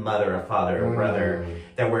with, a mother, a father, a brother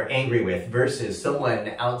that we're angry with, versus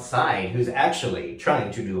someone outside who's actually trying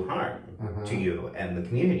to do harm to you and the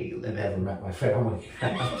community you live in. Never met my family.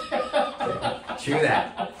 True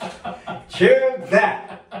that. True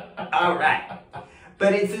that. All right.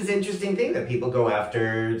 But it's this interesting thing that people go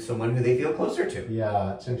after someone who they feel closer to.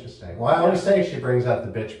 Yeah, it's interesting. Well, I always say she brings out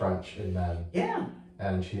the bitch brunch in men. Yeah.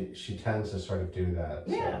 And she tends to sort of do that.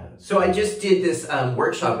 Yeah. So I just did this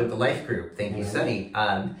workshop with the Life Group, thank you, Sunny,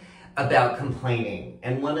 about complaining.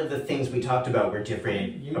 And one of the things we talked about were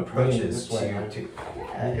different approaches to... You're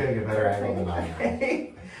getting a better angle than I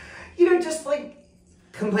am. You know, just like...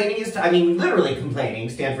 Complaining is, literally complaining.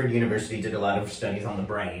 Stanford University did a lot of studies on the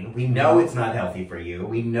brain. We know it's not healthy for you.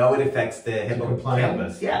 We know it affects the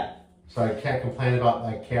hippocampus. Yeah. So I can't complain about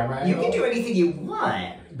my camera angle? You can do anything you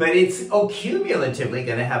want, but it's cumulatively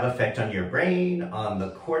going to have effect on your brain, on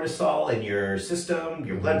the cortisol in your system,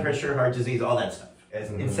 your blood pressure, heart disease, all that stuff.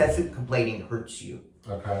 Incessant complaining hurts you.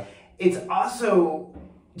 Okay. It's also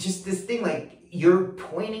just this thing like, you're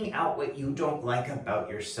pointing out what you don't like about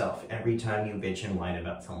yourself every time you bitch and whine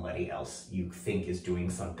about somebody else you think is doing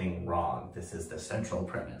something wrong. This is the central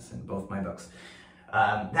premise in both my books.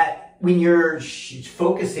 That when you're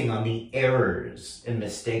focusing on the errors and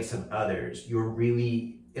mistakes of others, you're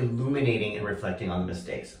really illuminating and reflecting on the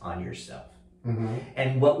mistakes on yourself.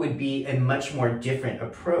 And what would be a much more different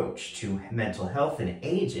approach to mental health and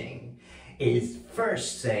aging is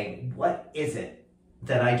first saying, what is it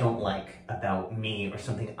that I don't like about me, or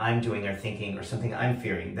something I'm doing or thinking, or something I'm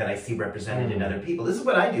fearing that I see represented in other people? This is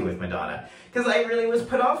what I do with Madonna, because I really was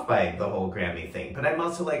put off by the whole Grammy thing. But I'm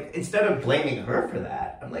also like, instead of blaming her for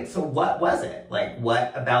that, I'm like, so what was it? Like,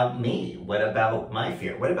 what about me? What about my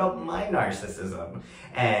fear? What about my narcissism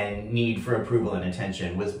and need for approval and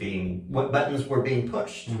attention what buttons were being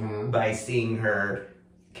pushed by seeing her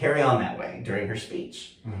carry on that way during her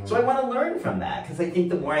speech? So I want to learn from that, because I think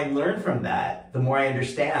the more I learn from that, the more I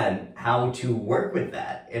understand how to work with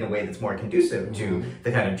that in a way that's more conducive to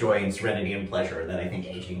the kind of joy and serenity and pleasure that I think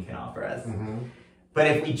aging can offer us. But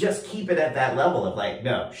if we just keep it at that level of like,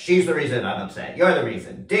 no, she's the reason I'm upset, you're the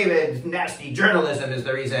reason, David's nasty journalism is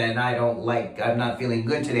the reason I'm not feeling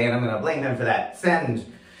good today and I'm going to blame him for that,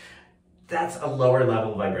 that's a lower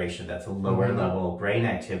level vibration, that's a lower level brain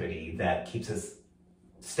activity that keeps us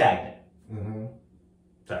stagnant.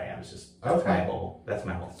 Sorry, I was just, that's my whole.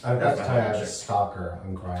 I've got to tell you, I have a stalker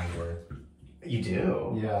on Grindr. You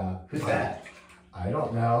do? Yeah. Who's that? I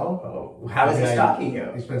don't know. Oh, how is he stalking you?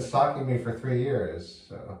 He's been stalking me for 3 years.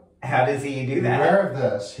 So. How does he do that? Beware of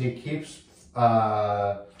this. He keeps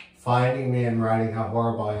finding me and writing how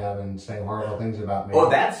horrible I am and saying horrible things about me. Oh,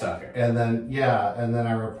 that sucker. And then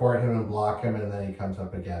I report him and block him, and then he comes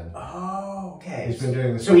up again. Oh, okay. He's been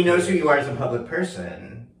doing this. So he knows who you are as a public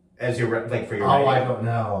person. As your, like, for your writing? I don't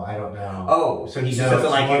know. Oh, so he just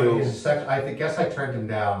doesn't like you. I guess I turned him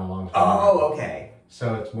down a long time ago. Oh, okay.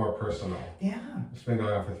 So it's more personal. Yeah. It's been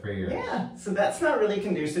going on for 3 years. Yeah. So that's not really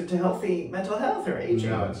conducive to healthy mental health or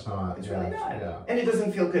aging. No, it's not. It's really not. Yeah. And it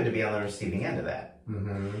doesn't feel good to be on the receiving end of that.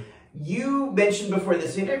 You mentioned before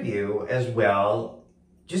this interview as well,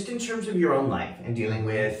 just in terms of your own life and dealing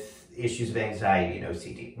with issues of anxiety and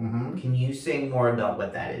OCD. Can you say more about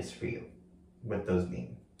what that is for you? What those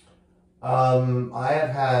mean? I have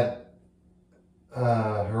had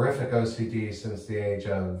horrific OCD since the age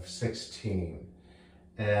of 16,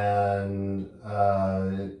 and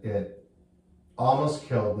it almost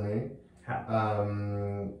killed me.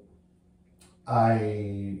 How?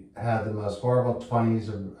 I had the most horrible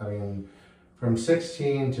 20s. From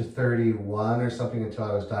 16 to 31 or something until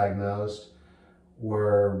I was diagnosed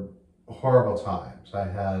were horrible times. I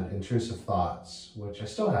had intrusive thoughts, which I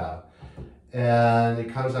still have. And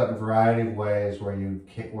it comes out in a variety of ways where you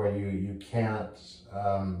can't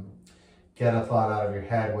get a thought out of your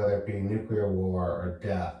head, whether it be nuclear war or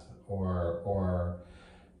death or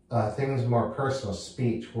things more personal,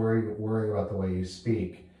 speech, worrying about the way you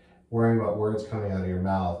speak, worrying about words coming out of your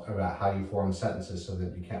mouth, about how you form sentences so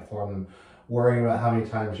that you can't form them, worrying about how many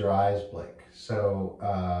times your eyes blink. So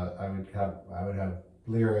I would have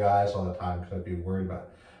bleary eyes all the time because I'd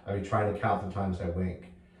be trying to count the times I wink.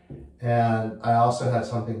 And I also had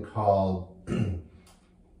something called,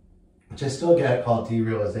 which I still get, called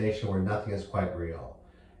derealization, where nothing is quite real.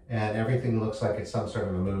 And everything looks like it's some sort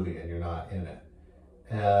of a movie and you're not in it.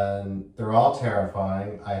 And they're all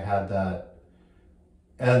terrifying. I had that.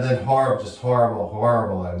 And then horrible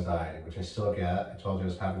anxiety, which I still get. I told you I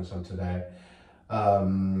was having some today.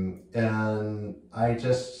 And I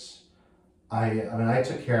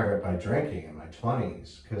took care of it by drinking in my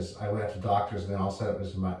 20s, because I went to doctors and they all said it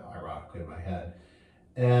was ironically in my head.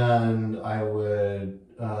 And I would,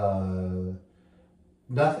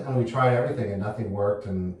 nothing, and we tried everything and nothing worked.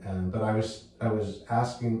 But I was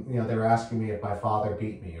asking, they were asking me if my father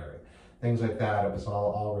beat me or things like that. It was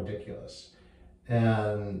all ridiculous.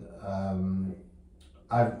 And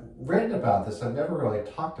I've written about this. I've never really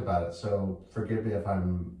talked about it, so forgive me if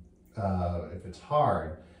it's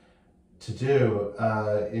hard to do.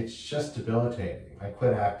 It's just debilitating. I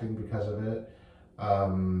quit acting because of it,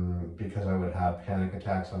 because I would have panic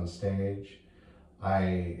attacks on stage.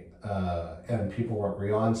 And people weren't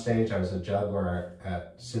real on stage. I was a juggler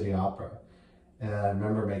at City Opera, and I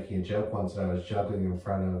remember making a joke once that I was juggling in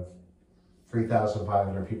front of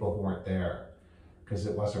 3,500 people who weren't there, because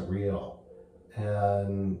it wasn't real.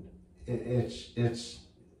 And it's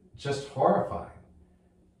just horrifying.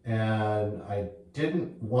 And I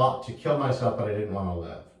didn't want to kill myself, but I didn't want to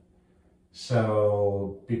live.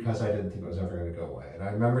 So, because I didn't think it was ever going to go away. And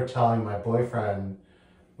I remember telling my boyfriend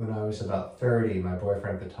when I was about 30, my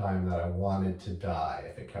boyfriend at the time, that I wanted to die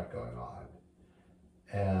if it kept going on.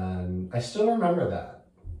 And I still remember that.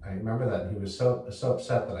 I remember that, and he was so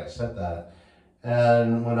upset that I said that.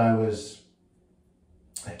 And when I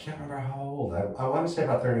can't remember how old, I want to say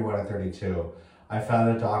about 31 or 32, I found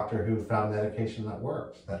a doctor who found medication that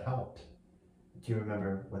worked, that helped. Do you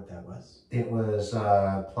remember what that was? It was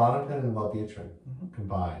Klonopin and Wellbutrin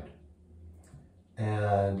combined.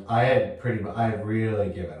 And I had really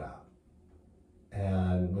given up,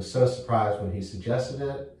 and was so surprised when he suggested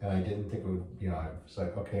it, and I didn't think it would, I was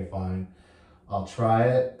like, okay, fine, I'll try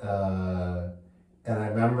it. And I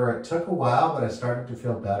remember it took a while, but I started to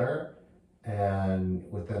feel better. And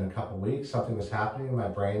within a couple of weeks, something was happening. My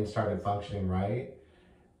brain started functioning right.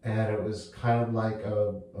 And it was kind of like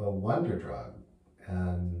a wonder drug.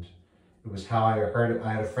 And it was how I heard it.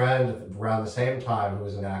 I had a friend around the same time who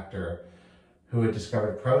was an actor who had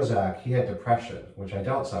discovered Prozac. He had depression, which I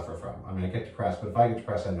don't suffer from. I mean, I get depressed, but if I get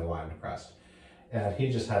depressed, I know why I'm depressed. And he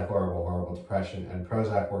just had horrible depression, and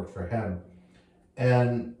Prozac worked for him.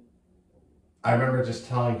 And I remember just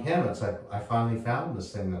telling him, it's like, I finally found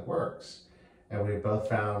this thing that works. And we both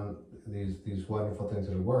found these wonderful things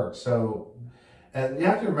that work. So, and you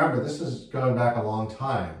have to remember, this is going back a long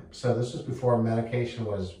time. So this was before medication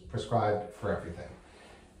was prescribed for everything.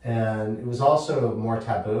 And it was also more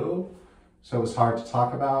taboo, so it was hard to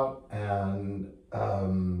talk about. And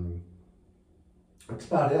that's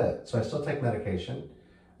about it. So I still take medication.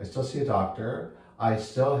 I still see a doctor. I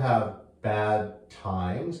still have bad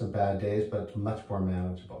times and bad days, but it's much more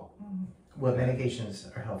manageable. What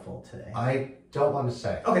medications are helpful today? I don't want to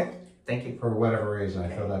say. Okay, thank you. For whatever reason,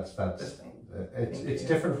 okay. I feel it's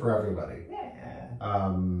different for everybody. Yeah.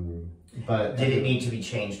 But did it need to be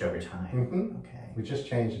changed over time? Mm-hmm. Okay. We just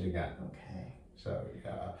changed it again. Okay. So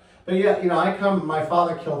yeah, but yeah, my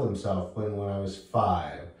father killed himself when I was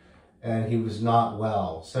 5, and he was not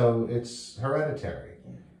well. So it's hereditary.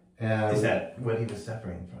 And is that what he was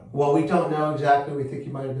suffering from? Well, we don't know exactly. We think he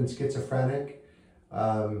might have been schizophrenic.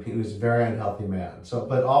 He was a very unhealthy man. So,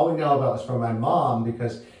 but all we know about was from my mom,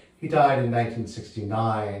 because he died in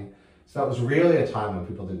 1969. So that was really a time when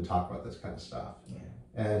people didn't talk about this kind of stuff. Yeah.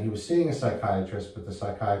 And he was seeing a psychiatrist, but the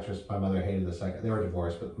psychiatrist, my mother hated the psychiatrist. They were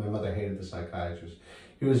divorced, but my mother hated the psychiatrist.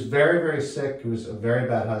 He was very, very sick. He was a very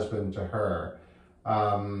bad husband to her.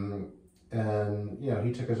 and you know,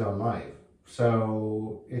 he took his own life.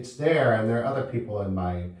 So it's there, and there are other people in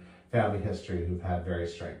my family history who've had very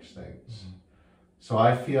strange things. So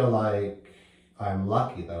I feel like I'm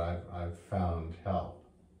lucky that I've found help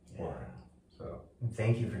for it. So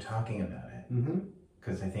thank you for talking about it. Mm-hmm.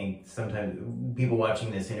 Because I think sometimes people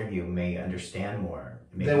watching this interview may understand more.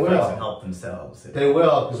 Maybe They find will. some help themselves. They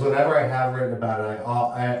will, because whenever I have written about it,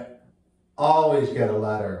 I always get a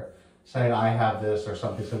letter saying I have this or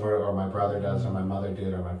something similar, or my brother does, or my mother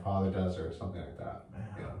did, or my father does, or something like that. Wow.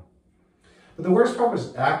 Yeah. But the worst part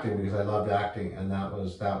was acting, because I loved acting, and that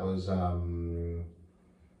was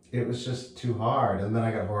it was just too hard. And then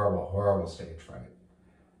I got horrible stage fright,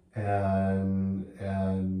 and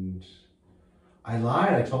I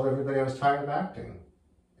lied. I told everybody I was tired of acting,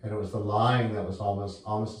 and it was the lying that was almost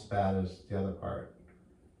as bad as the other part.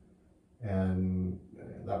 And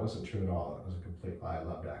that wasn't true at all. It was a complete lie. I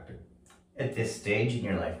loved acting. At this stage in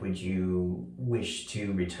your life, would you wish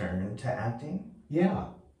to return to acting? Yeah,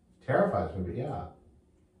 terrifies me, but yeah.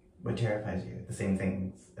 What terrifies you? The same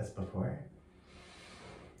things as before?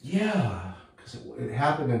 Yeah, because it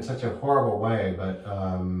happened in such a horrible way. But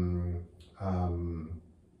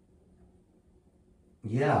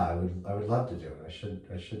yeah, I would love to do it. I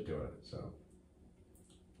should do it. So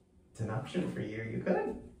It's an option for you. You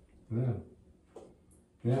could.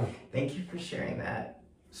 Yeah. Thank you for sharing that.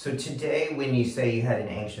 So today, when you say you had an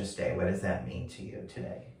anxious day, what does that mean to you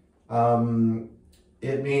today?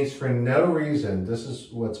 It means for no reason. This is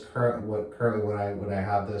currently when I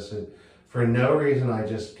have this. For no reason, I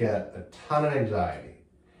just get a ton of anxiety.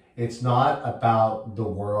 It's not about the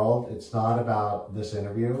world. It's not about this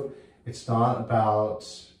interview. It's not about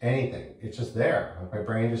anything. It's just there. My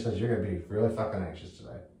brain just says, you're going to be really fucking anxious today.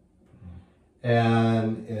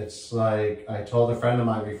 And it's like, I told a friend of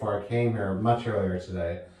mine before I came here, much earlier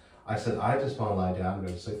today, I said, I just want to lie down and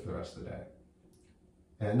go to sleep for the rest of the day.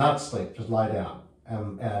 And not sleep, just lie down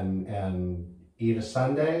and eat a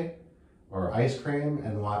sundae or ice cream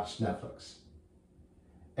and watch Netflix.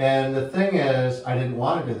 And the thing is, I didn't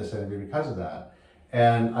want to do this interview because of that.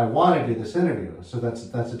 And I want to do this interview, so that's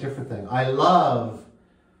a different thing. I love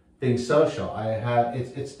being social.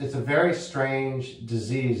 It's a very strange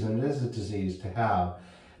disease, and it is a disease to have,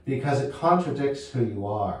 because it contradicts who you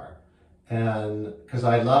are. And because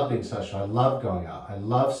I love being social, I love going out, I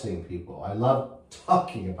love seeing people, I love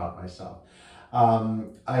talking about myself.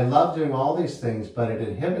 I love doing all these things, but it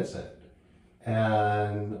inhibits it.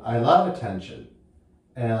 And I love attention.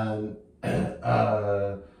 And when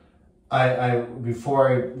I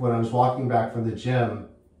was walking back from the gym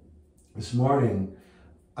this morning,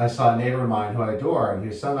 I saw a neighbor of mine who I adore, and he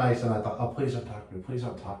was so nice, and I thought, oh, please don't talk to me, please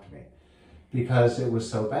don't talk to me, because it was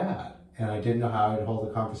so bad, and I didn't know how I'd hold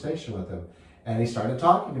a conversation with him. And he started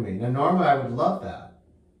talking to me. Now, normally I would love that,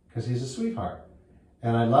 because he's a sweetheart,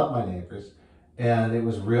 and I love my neighbors, and it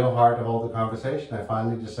was real hard to hold the conversation. I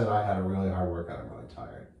finally just said, I had a really hard workout, I'm really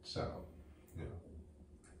tired, so, you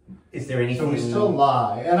know. Is there anything... So we still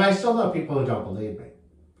lie, and I still know people who don't believe me,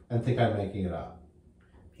 and think I'm making it up.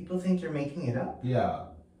 People think you're making it up? Yeah.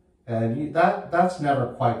 And that's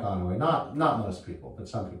never quite gone away. Not most people, but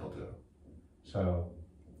some people do. So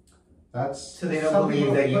that's... So they don't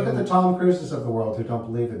believe that you... Look at the Tom Cruises of the world who don't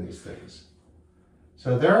believe in these things.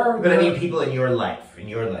 So there are... But I mean people in your life,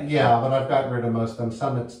 Yeah, but I've gotten rid of most of them.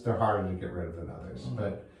 Some they're harder to get rid of than others.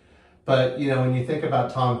 Mm-hmm. But you know, when you think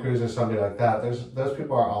about Tom Cruise or somebody like that, those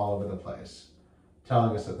people are all over the place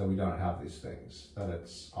telling us that we don't have these things, that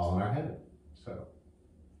it's all in our head. So...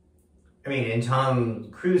 I mean, and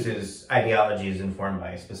Tom Cruise's ideology is informed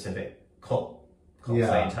by a specific cult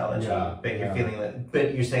Scientology. But you're feeling like,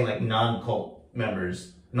 but you're saying like non-cult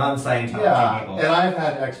members, non-Scientology people. And I've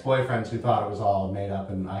had ex-boyfriends who thought it was all made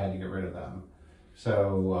up, and I had to get rid of them.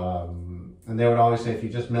 So, and they would always say, if you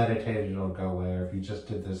just meditated, it'll go away, or if you just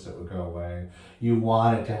did this, it would go away. You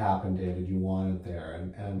want it to happen, David. You want it there.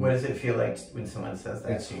 And what does it feel like when someone says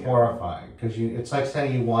that to you? It's horrifying, because it's like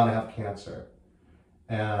saying you want to have cancer.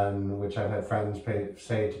 And which I've had friends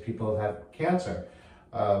say to people who have cancer,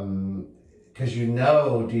 because you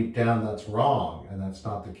know deep down that's wrong and that's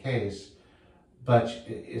not the case, but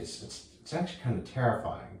it's actually kind of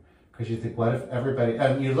terrifying, because you think, what if everybody,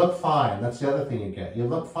 and you look fine, that's the other thing you get, you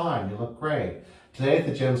look fine, you look great. Today at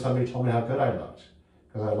the gym, somebody told me how good I looked,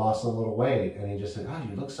 because I lost a little weight, and he just said, oh,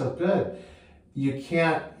 you look so good.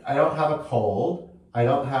 I don't have a cold, I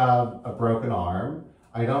don't have a broken arm,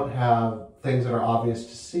 I don't have things that are obvious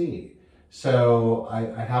to see. So I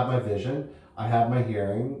have my vision, I have my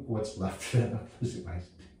hearing, what's left of it, I'm losing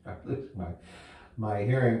my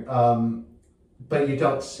hearing, but you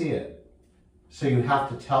don't see it. So you have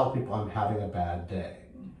to tell people I'm having a bad day.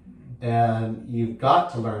 And you've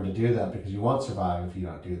got to learn to do that because you won't survive if you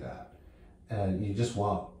don't do that. And you just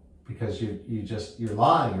won't, because you're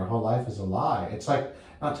lying. Your whole life is a lie. It's like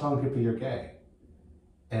not telling people you're gay.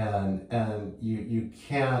 And you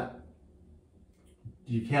can't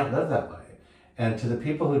live that way. And to the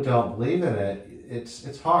people who don't believe in it,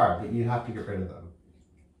 it's hard, but you have to get rid of them.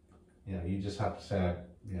 You know, you just have to say,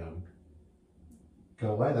 you know,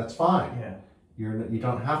 go away. That's fine. Yeah. You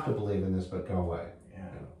don't have to believe in this, but go away. Yeah.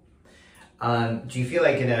 You know? Do you feel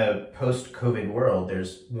like in a post-COVID world,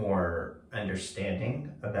 there's more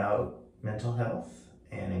understanding about mental health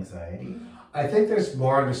and anxiety? I think there's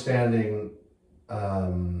more understanding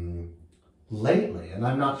lately, and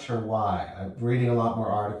I'm not sure why. I'm reading a lot more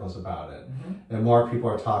articles about it, and more people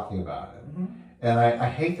are talking about it. And I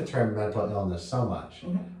hate the term mental illness so much.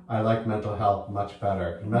 I like mental health much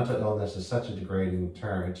better. Mental illness is such a degrading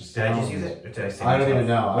term. It just did I just use it? Or did I say I don't even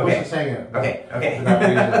know. I wasn't saying it. Okay.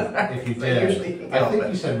 If you did, I think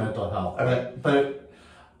you said mental health. Okay. But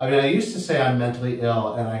I mean, I used to say I'm mentally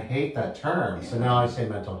ill, and I hate that term. So now I say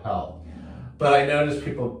mental health. But I notice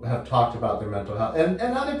people have talked about their mental health, and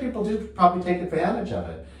other people do probably take advantage of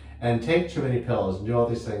it and take too many pills and do all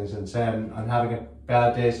these things and say, I'm having a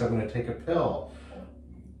bad day, so I'm going to take a pill.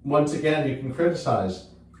 Once again, you can criticize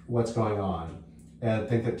what's going on and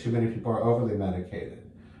think that too many people are overly medicated.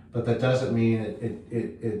 But that doesn't mean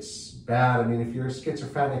it's bad. I mean, if you're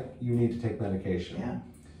schizophrenic, you need to take medication. Yeah.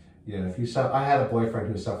 You know, if I had a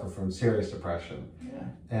boyfriend who suffered from serious depression,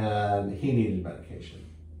 and he needed medication.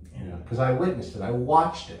 You know, because I witnessed it, I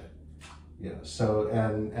watched it. You know, so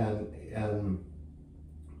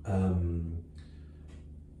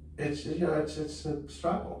it's it's a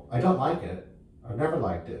struggle. I don't like it. I've never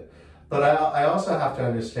liked it, but I also have to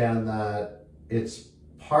understand that it's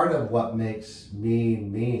part of what makes me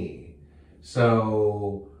me.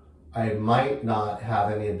 So I might not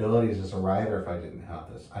have any abilities as a writer if I didn't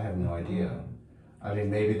have this. I have no idea. I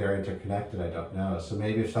mean, maybe they're interconnected, I don't know. So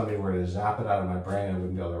maybe if somebody were to zap it out of my brain, I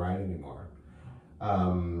wouldn't be able to write anymore.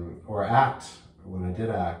 Or act, when I did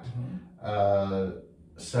act. Or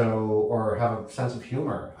have a sense of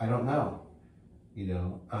humor, I don't know. You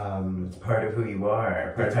know, it's part of who you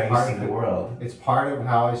are, part of how you see the world. It's part of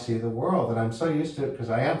how I see the world, and I'm so used to it because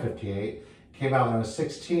I am 58, came out when I was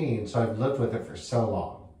 16, so I've lived with it for so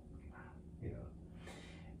long. You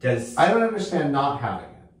know, I don't understand not having it.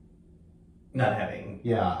 Not having.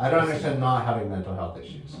 Yeah, I don't understand not having mental health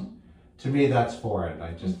issues. To me, that's foreign.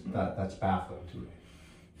 I just that's baffling to me.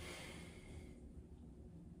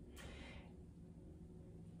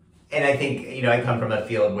 And I think, you know, I come from a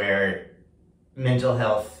field where mental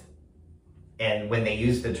health, and when they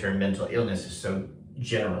use the term mental illness, is so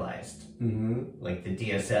generalized. Like the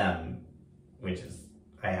DSM, which is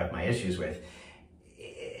I have my issues with,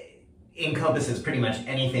 encompasses pretty much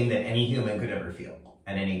anything that any human could ever feel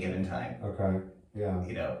at any given time. Okay. Yeah.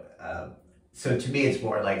 You know, so to me, it's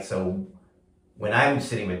more like, so when I'm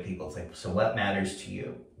sitting with people, it's like, so what matters to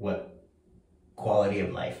you? What quality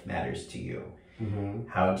of life matters to you?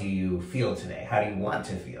 How do you feel today? How do you want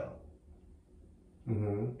to feel?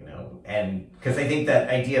 You know, and because I think that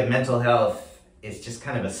idea of mental health is just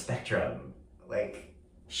kind of a spectrum. Like,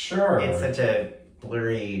 sure, it's such a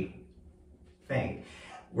blurry thing.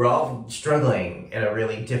 We're all struggling at a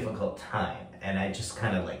really difficult time, and I just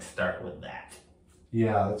kind of like start with that.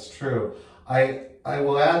 Yeah, that's true. I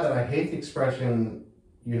will add that I hate the expression,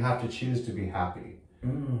 you have to choose to be happy.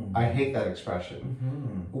 I hate that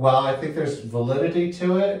expression. Well, I think there's validity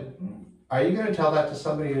to it. Are you going to tell that to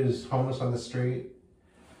somebody who's homeless on the street?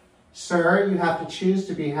 Sir, you have to choose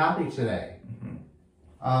to be happy today.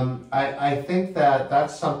 I think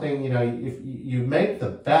that's something, you know, if you make the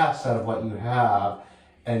best out of what you have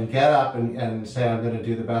and get up and say, I'm going to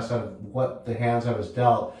do the best out of what the hands I was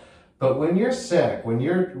dealt. But when you're sick, when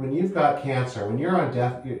you've got cancer, when you're on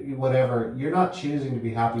death, whatever, you're not choosing to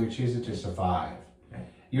be happy, you're choosing to survive.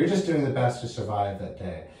 You're just doing the best to survive that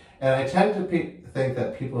day. And I tend to think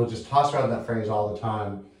that people who just toss around that phrase all the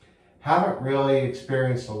time haven't really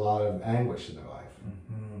experienced a lot of anguish in their life.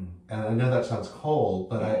 And I know that sounds cold,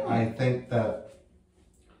 but I think that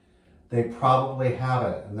they probably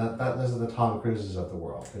haven't. And those are the Tom Cruises of the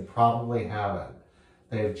world. They probably haven't.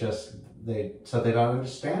 So they don't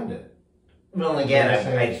understand it. Well, again,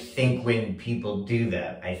 I think when people do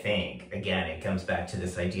that, again, it comes back to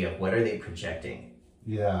this idea of what are they projecting?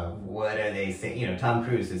 Yeah. What are they saying? You know, Tom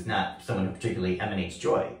Cruise is not someone who particularly emanates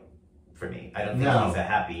joy for me. I don't think he's a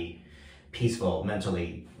happy, peaceful,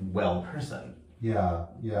 mentally well person. Yeah.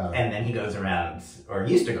 And then he goes around, or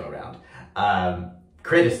used to go around,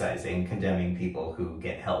 criticizing, condemning people who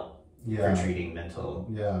get help for treating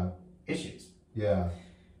mental issues. Yeah.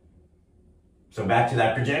 So back to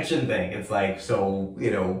that projection thing. It's like, so, you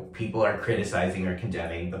know, people are criticizing or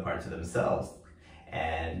condemning the parts of themselves.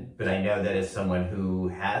 But I know that as someone who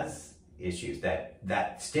has issues,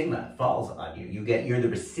 that stigma falls on you. You're the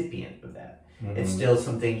recipient of that. Mm-hmm. It's still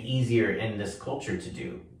something easier in this culture to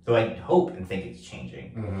do. So I hope and think it's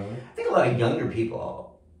changing. Mm-hmm. I think a lot of younger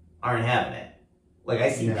people aren't having it. Like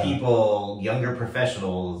I see people, younger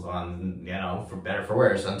professionals on, you know, for better for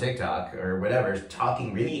worse, on TikTok or whatever,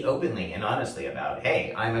 talking really openly and honestly about,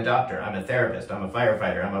 hey, I'm a doctor, I'm a therapist, I'm a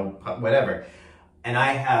firefighter, I'm a whatever. And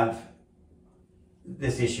I have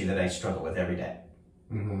this issue that I struggle with every day.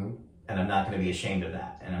 Mm-hmm. And I'm not going to be ashamed of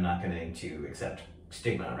that. And I'm not going to accept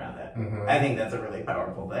stigma around that. Mm-hmm. I think that's a really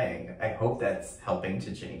powerful thing. I hope that's helping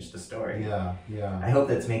to change the story. Yeah, yeah. I hope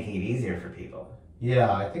that's making it easier for people.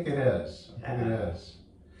 Yeah, I think it is. I think it is.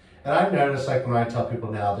 And I've noticed, like, when I tell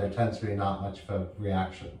people now, there tends to be not much of a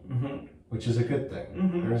reaction, mm-hmm. which is a good thing.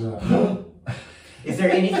 Mm-hmm. There's a... Is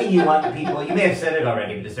there anything you want people, you may have said it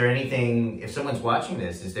already, but is there anything, if someone's watching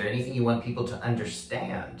this, is there anything you want people to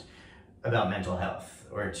understand about mental health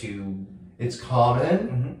or to... It's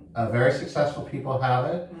common. Mm-hmm. Very successful people have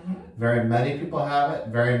it. Mm-hmm. Very many people have it.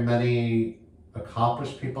 Very many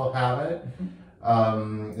accomplished people have it.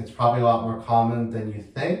 Mm-hmm. It's probably a lot more common than you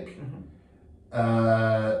think.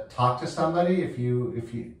 Mm-hmm. Talk to somebody if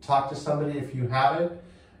you talk to somebody if you have it.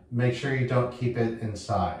 Make sure you don't keep it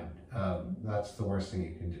inside. That's the worst thing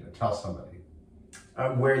you can do. Tell somebody.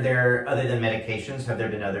 Were there, other than medications, have there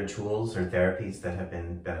been other tools or therapies that have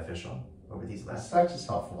been beneficial over these last? Sex is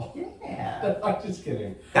helpful. Yeah. I'm just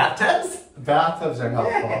kidding. Bathtubs? Bathtubs are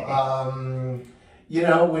helpful. You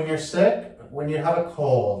know, when you're sick. When you have a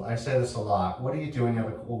cold, I say this a lot. What do you do when you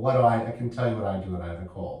have a cold? I can tell you what I do when I have a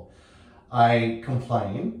cold. I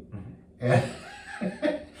complain, mm-hmm.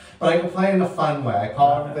 But I complain in a fun way. I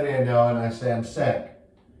call everybody I know and I say I'm sick.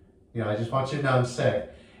 You know, I just want you to know I'm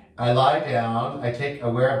sick. I lie down. I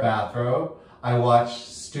wear a bathrobe. I watch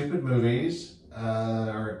stupid movies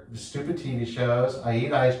or stupid TV shows. I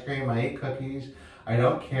eat ice cream. I eat cookies. I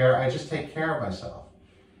don't care. I just take care of myself.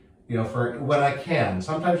 You know, for when I can.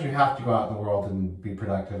 Sometimes you have to go out in the world and be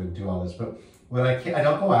productive and do all this, but when I can, I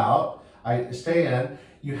don't go out. I stay in.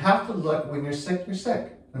 You have to look, when you're sick,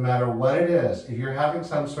 no matter what it is. If you're having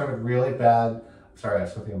some sort of really bad, sorry, I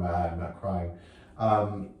have something in my eye, I'm not crying.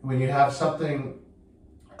 When you have something,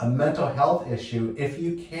 a mental health issue, if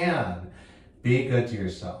you can, be good to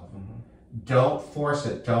yourself. Mm-hmm. Don't force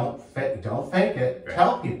it. Don't fake it. Right.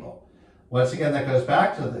 Tell people. Once again, that goes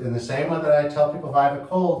back to in the same way that I tell people if I have a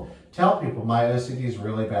cold, tell people my OCD is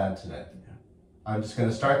really bad today. Yeah. I'm just going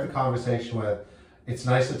to start the conversation with, it's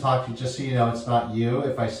nice to talk to you, just so you know it's not you.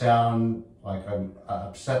 If I sound like I'm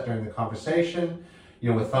upset during the conversation,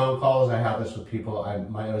 you know, with phone calls, I have this with people,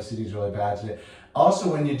 my OCD is really bad today. Also,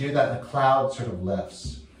 when you do that, the cloud sort of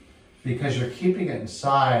lifts because you're keeping it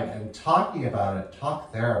inside, and talking about it,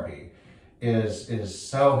 talk therapy is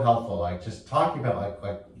so helpful. Like just talking about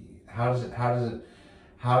like how does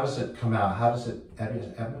it come out? How does it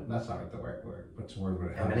emanate? That's not the right word. What's the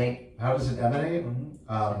word? Emanate. How does it emanate?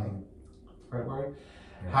 Mm-hmm. Right word.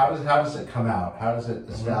 Yeah. How does it come out? How does it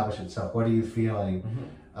establish itself? What are you feeling?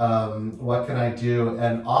 Mm-hmm. What can I do?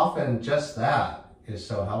 And often just that is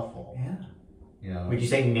so helpful. Yeah. You know, would you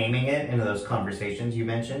say naming it in those conversations you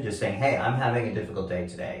mentioned, just saying, hey, I'm having a difficult day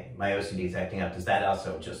today. My OCD is acting up. Does that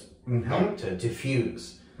also just help to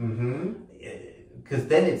diffuse? Because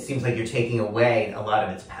then it seems like you're taking away a lot of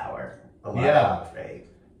its power. Right?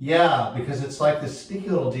 Yeah, because it's like this sneaky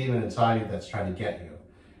little demon inside you that's trying to get you.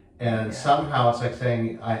 And somehow it's like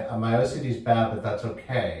saying, my OCD is bad, but that's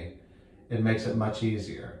okay. It makes it much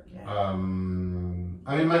easier. Yeah. I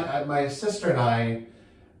mean, my sister and I,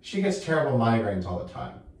 she gets terrible migraines all the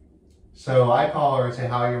time. So I call her and say,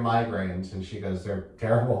 how are your migraines? And she goes, they're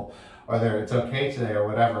terrible, or it's okay today, or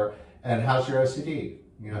whatever. And how's your OCD?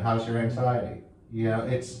 You know, how's your anxiety? You know,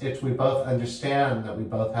 it's we both understand that we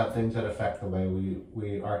both have things that affect the way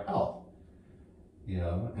we our health. You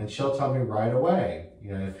know, and she'll tell me right away,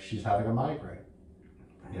 you know, if she's having a migraine.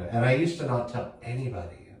 You know, and I used to not tell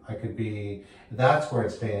anybody. That's where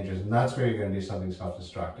it's dangerous, and that's where you're going to do something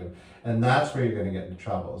self-destructive, and that's where you're going to get into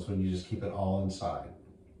trouble, is when you just keep it all inside.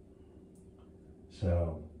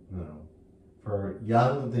 So, you know, for the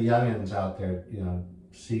youngins out there, you know,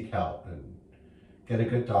 seek help and get a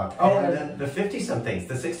good doctor. Oh, and the 50-somethings,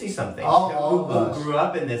 the 60-somethings who grew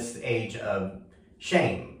up in this age of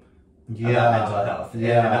shame about mental health and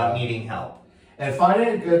about needing help. And finding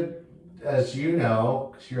a good, as you know,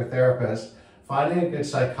 because you're a therapist, finding a good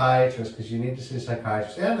psychiatrist, because you need to see a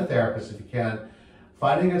psychiatrist and a therapist if you can.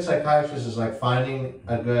 Finding a good psychiatrist is like finding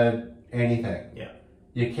a good anything. Yeah.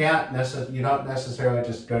 You can't you don't necessarily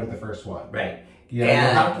just go to the first one. Right. You know, you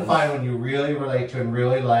have to find one you really relate to and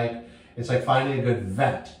really like. It's like finding a good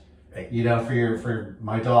vet. Right. You know, for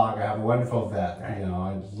my dog, I have a wonderful vet. Right. You know,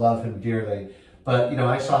 I love him dearly. But, you know,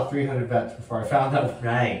 I saw 300 vets before I found them.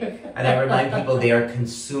 Right. And I remind people they are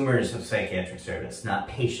consumers of psychiatric service, not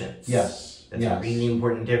patients. Yes. That's a really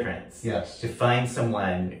important difference. Yes. To find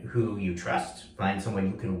someone who you trust, find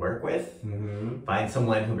someone you can work with, find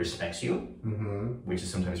someone who respects you, which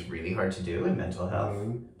is sometimes really hard to do in mental health,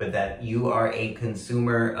 but that you are a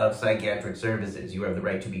consumer of psychiatric services. You have the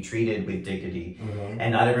right to be treated with dignity,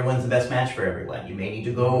 and not everyone's the best match for everyone. You may need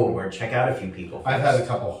to go or check out a few people first. I've had a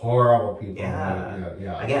couple horrible people.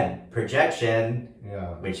 Yeah. Again, projection,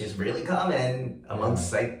 which is really common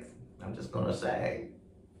amongst I'm just going to say,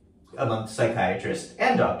 amongst psychiatrists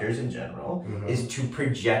and doctors in general, is to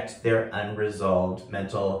project their unresolved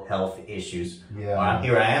mental health issues. Here I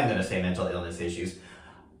am going to say mental illness issues.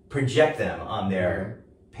 Project them on their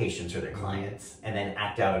patients or their clients, and then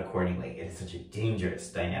act out accordingly. It is such a dangerous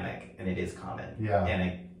dynamic, and it is common.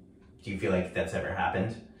 And do you feel like that's ever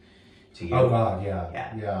happened to you? Oh God,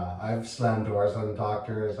 yeah. I've slammed doors on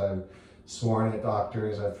doctors. I've sworn at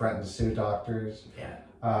doctors. I've threatened to sue doctors.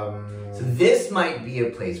 So this might be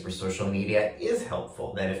a place where social media is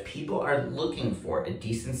helpful, that if people are looking for a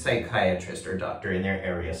decent psychiatrist or doctor in their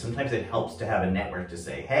area, sometimes it helps to have a network to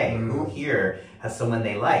say, hey, who here has someone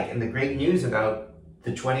they like? And the great news about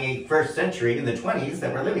the 21st century and the 20s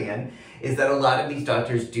that we're living in is that a lot of these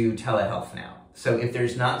doctors do telehealth now. So if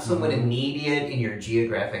there's not someone immediate in your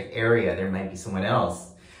geographic area, there might be someone else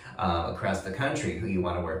across the country who you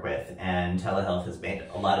want to work with, and telehealth has made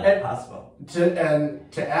a lot of it possible. To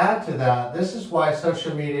add to that, this is why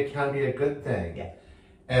social media can be a good thing.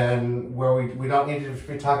 And where we don't need to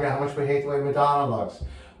be talking about how much we hate the way Madonna looks.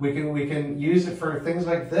 We can use it for things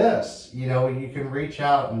like this. You know, you can reach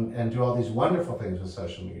out and do all these wonderful things with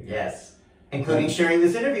social media. Yes. Including sharing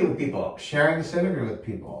this interview with people.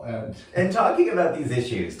 And talking about these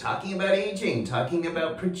issues, talking about aging, talking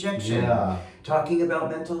about projection, talking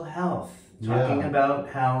about mental health, talking about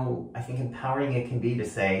how I think empowering it can be to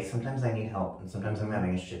say, sometimes I need help and sometimes I'm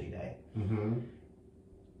having a shitty day. And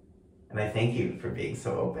I thank you for being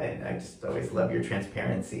so open. I just always love your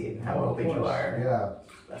transparency and how open you are.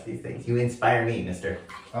 Love these things. You inspire me, mister.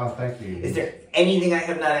 Oh, thank you. Is there anything I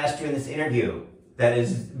have not asked you in this interview that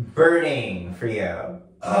is burning for you?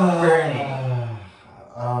 Burning.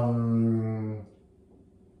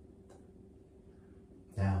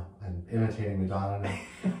 Now, I'm imitating Madonna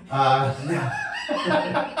now.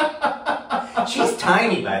 She's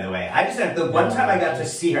tiny, by the way. I just had the one time I got to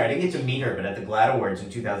see her. I didn't get to meet her, but at the GLAAD Awards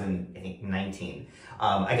in 2019,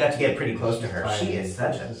 I got to get pretty close to her. She is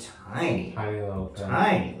such a tiny little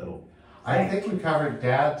thing. I think we covered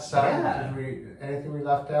Dad, Son. Anything we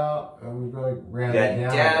left out? We really ran it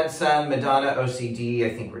down. Dad, Son, Madonna, OCD.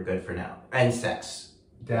 I think we're good for now. And sex.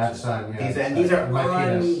 Dad, Son. These are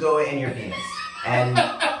ongoing in your penis. And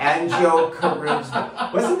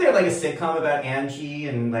angiokeratomas. Wasn't there like a sitcom about Angie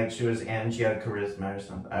and like she was angiokeratomas or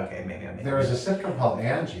something? Okay, maybe I made There was a sitcom called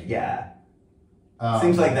Angie.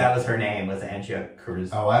 Seems like that was her name, was angiokeratomas.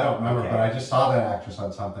 Oh, I don't remember, but I just saw that actress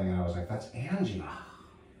on something and I was like, that's Angie.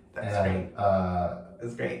 That's great.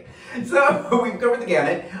 That's great. So we've covered the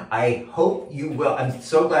gamut. I hope you will. I'm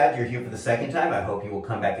so glad you're here for the second time. I hope you will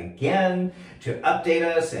come back again to update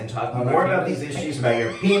us and talk more about these issues, about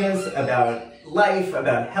your penis, about life,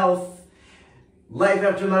 about health, life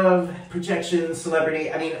after love, projection,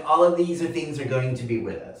 celebrity. I mean, all of these are things that are going to be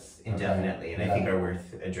with us indefinitely, and I think are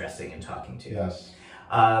worth addressing and talking to. Yes.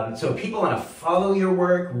 So if people want to follow your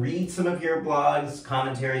work, read some of your blogs,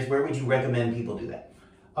 commentaries, where would you recommend people do that?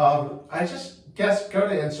 I just guess go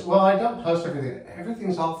to Instagram. Well, I don't post everything.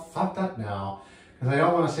 Everything's all fucked up now because I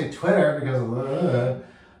don't want to say Twitter because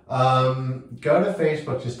go to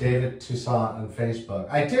Facebook, just David Toussaint on Facebook.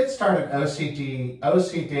 I did start an OC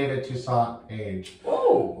David Toussaint page.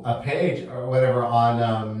 Oh, a page or whatever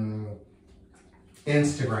on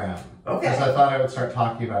Instagram. Okay. Because I thought I would start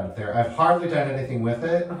talking about it there. I've hardly done anything with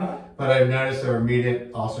it, but I've noticed there were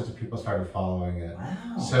all sorts of people started following it.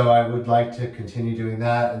 Wow. So I would like to continue doing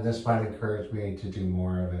that, and this might encourage me to do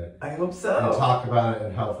more of it. I hope so. And talk about it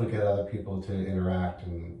and hopefully get other people to interact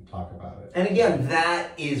and talk about it. And again, that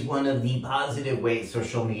is one of the positive ways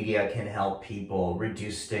social media can help people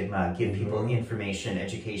reduce stigma, give people information,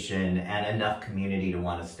 education, and enough community to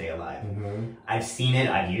want to stay alive. I've seen it,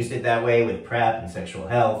 I've used it that way with PrEP and sexual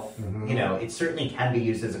health. You know, it certainly can be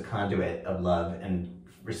used as a conduit of love and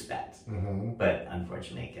respect, but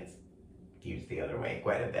unfortunately it gets used the other way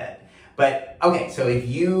quite a bit. But okay, so if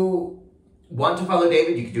you want to follow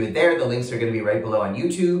David, you can do it there. The links are going to be right below on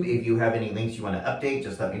YouTube. If you have any links you want to update,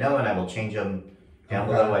 just let me know and I will change them down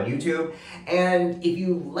below on YouTube. And if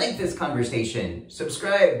you like this conversation,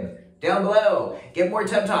 subscribe down below. Get more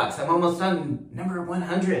Tub Talks. I'm almost on number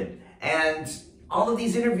 100. And all of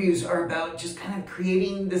these interviews are about just kind of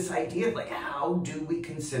creating this idea of like, how do we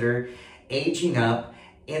consider aging up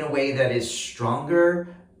in a way that is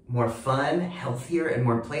stronger, more fun, healthier, and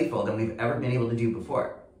more playful than we've ever been able to do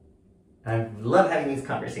before. I love having these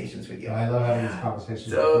conversations with you. I love having these conversations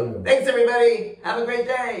with So you. thanks everybody. Have a great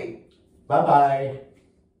day. Bye-bye.